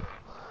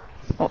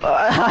 Oh,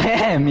 I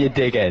am, you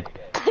dickhead.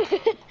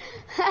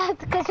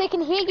 Because they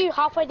can hear you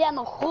halfway down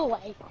the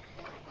hallway.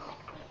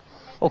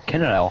 Oh,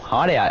 Canada,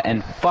 hard out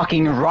and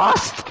fucking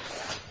rust.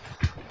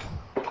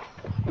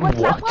 What's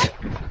that What?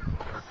 one?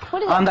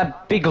 What is it? I'm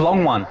that big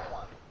long one.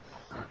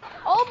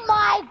 Oh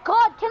my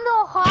god,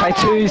 Kindle hard Play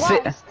two out si-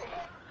 Rust.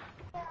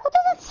 What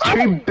does it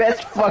say? Two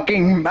best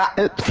fucking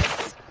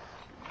maps.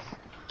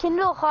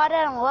 Kindle hard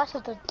out and Rust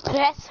is the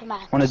best,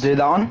 man. Wanna do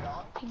that one?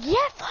 Yeah,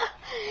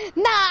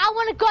 nah, I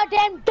want to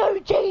goddamn do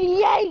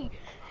GTA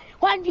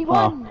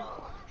 1v1.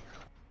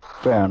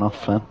 Fair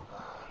enough, then.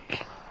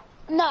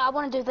 No, I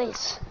want to do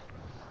this.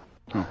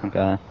 Oh,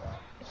 okay.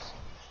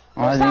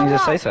 Why didn't you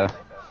just say so?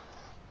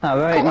 No,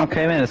 wait, no,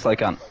 Cayman, it's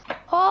like Oh,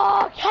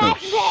 oh,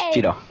 catch me!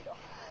 shitter.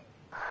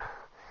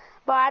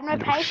 But I have no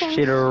patience.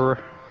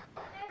 Shitter.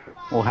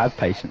 Or have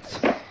patience.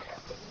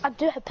 I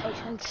do have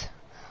patience.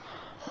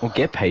 Or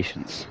get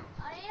patience.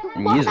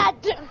 And But use I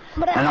it. do,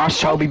 but I And I have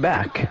shall be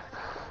patience. back.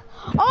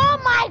 Oh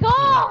my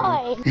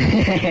god!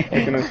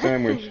 Chicken and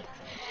sandwich.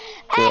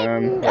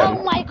 And,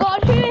 oh my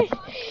god,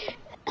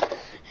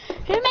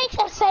 who makes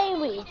a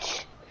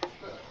sandwich?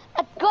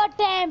 A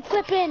goddamn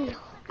flippin'.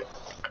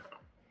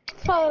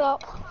 Throw it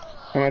up.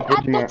 How much At did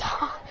you the want?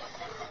 top.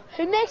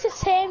 Who makes a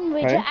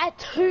sandwich Hey? at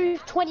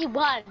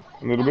 2:21?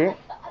 A little bit?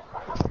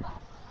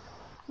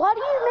 Why do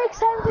you make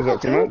sandwiches Is that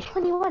at too much?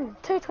 2:21,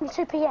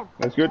 2:22 p.m.?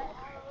 That's good.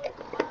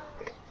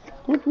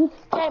 Whoop, whoop.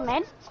 Okay,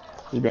 man.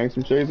 You bang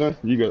some cheese on?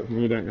 You got it from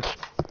me, don't you?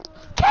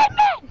 Okay,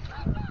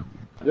 man.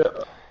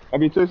 Yeah. I'll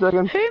be 2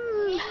 seconds.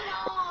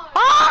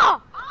 Oh!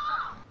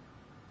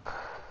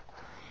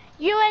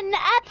 You're an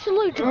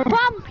absolute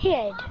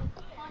bumphead.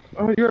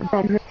 Oh, you're a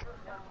bumhead.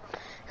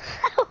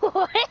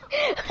 What?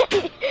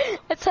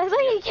 It sounds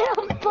like you get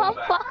on bum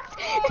fucked.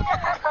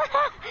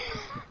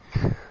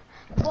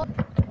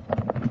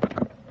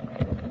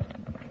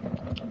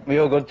 We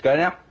all good to go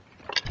now?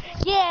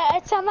 Yeah,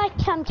 it sounded like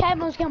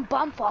Cameron was getting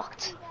bum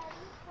fucked.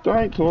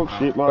 Don't talk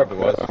shit like Probably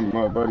was. that on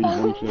my buddy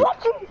bullshit.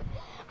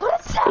 What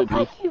it sounded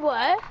like you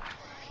were.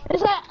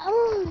 It's like,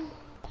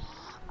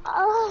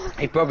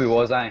 He probably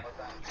was, eh?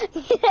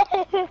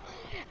 yeah.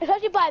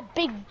 Especially by a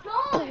big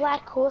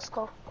black horse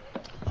skull.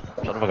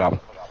 Shut the fuck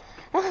up.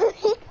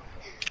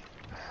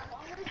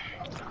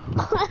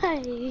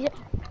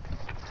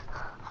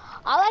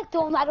 I like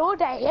doing that all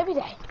day, every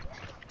day.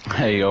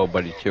 There you go,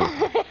 buddy, chill.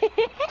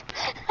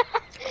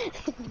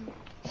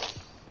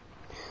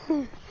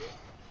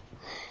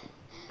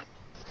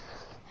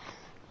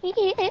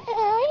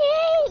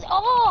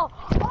 Oh!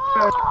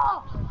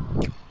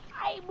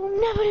 I will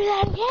never do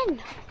that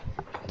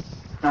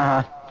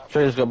again. She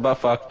just got butt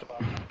fucked.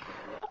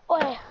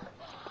 Wait,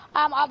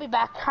 I'll be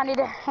back. I need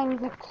to hang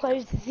the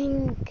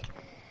clothing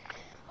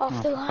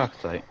off the line.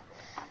 Fuck's sake.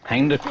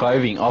 Hang the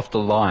clothing off the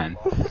line.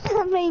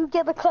 I mean,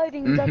 get the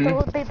clothing. I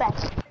will be back.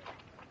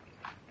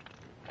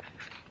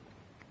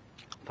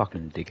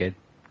 Fucking dickhead.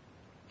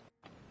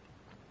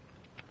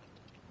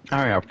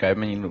 Hurry up, Gabe,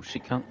 man, you little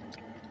shit cunt.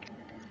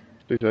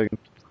 2 seconds.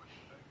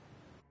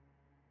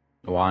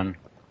 1,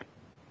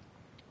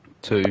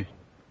 2.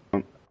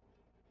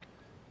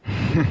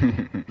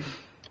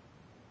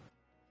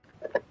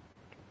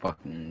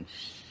 Fucking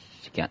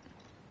shit cunt.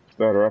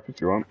 Start her up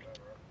if you want.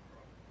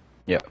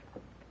 Yep.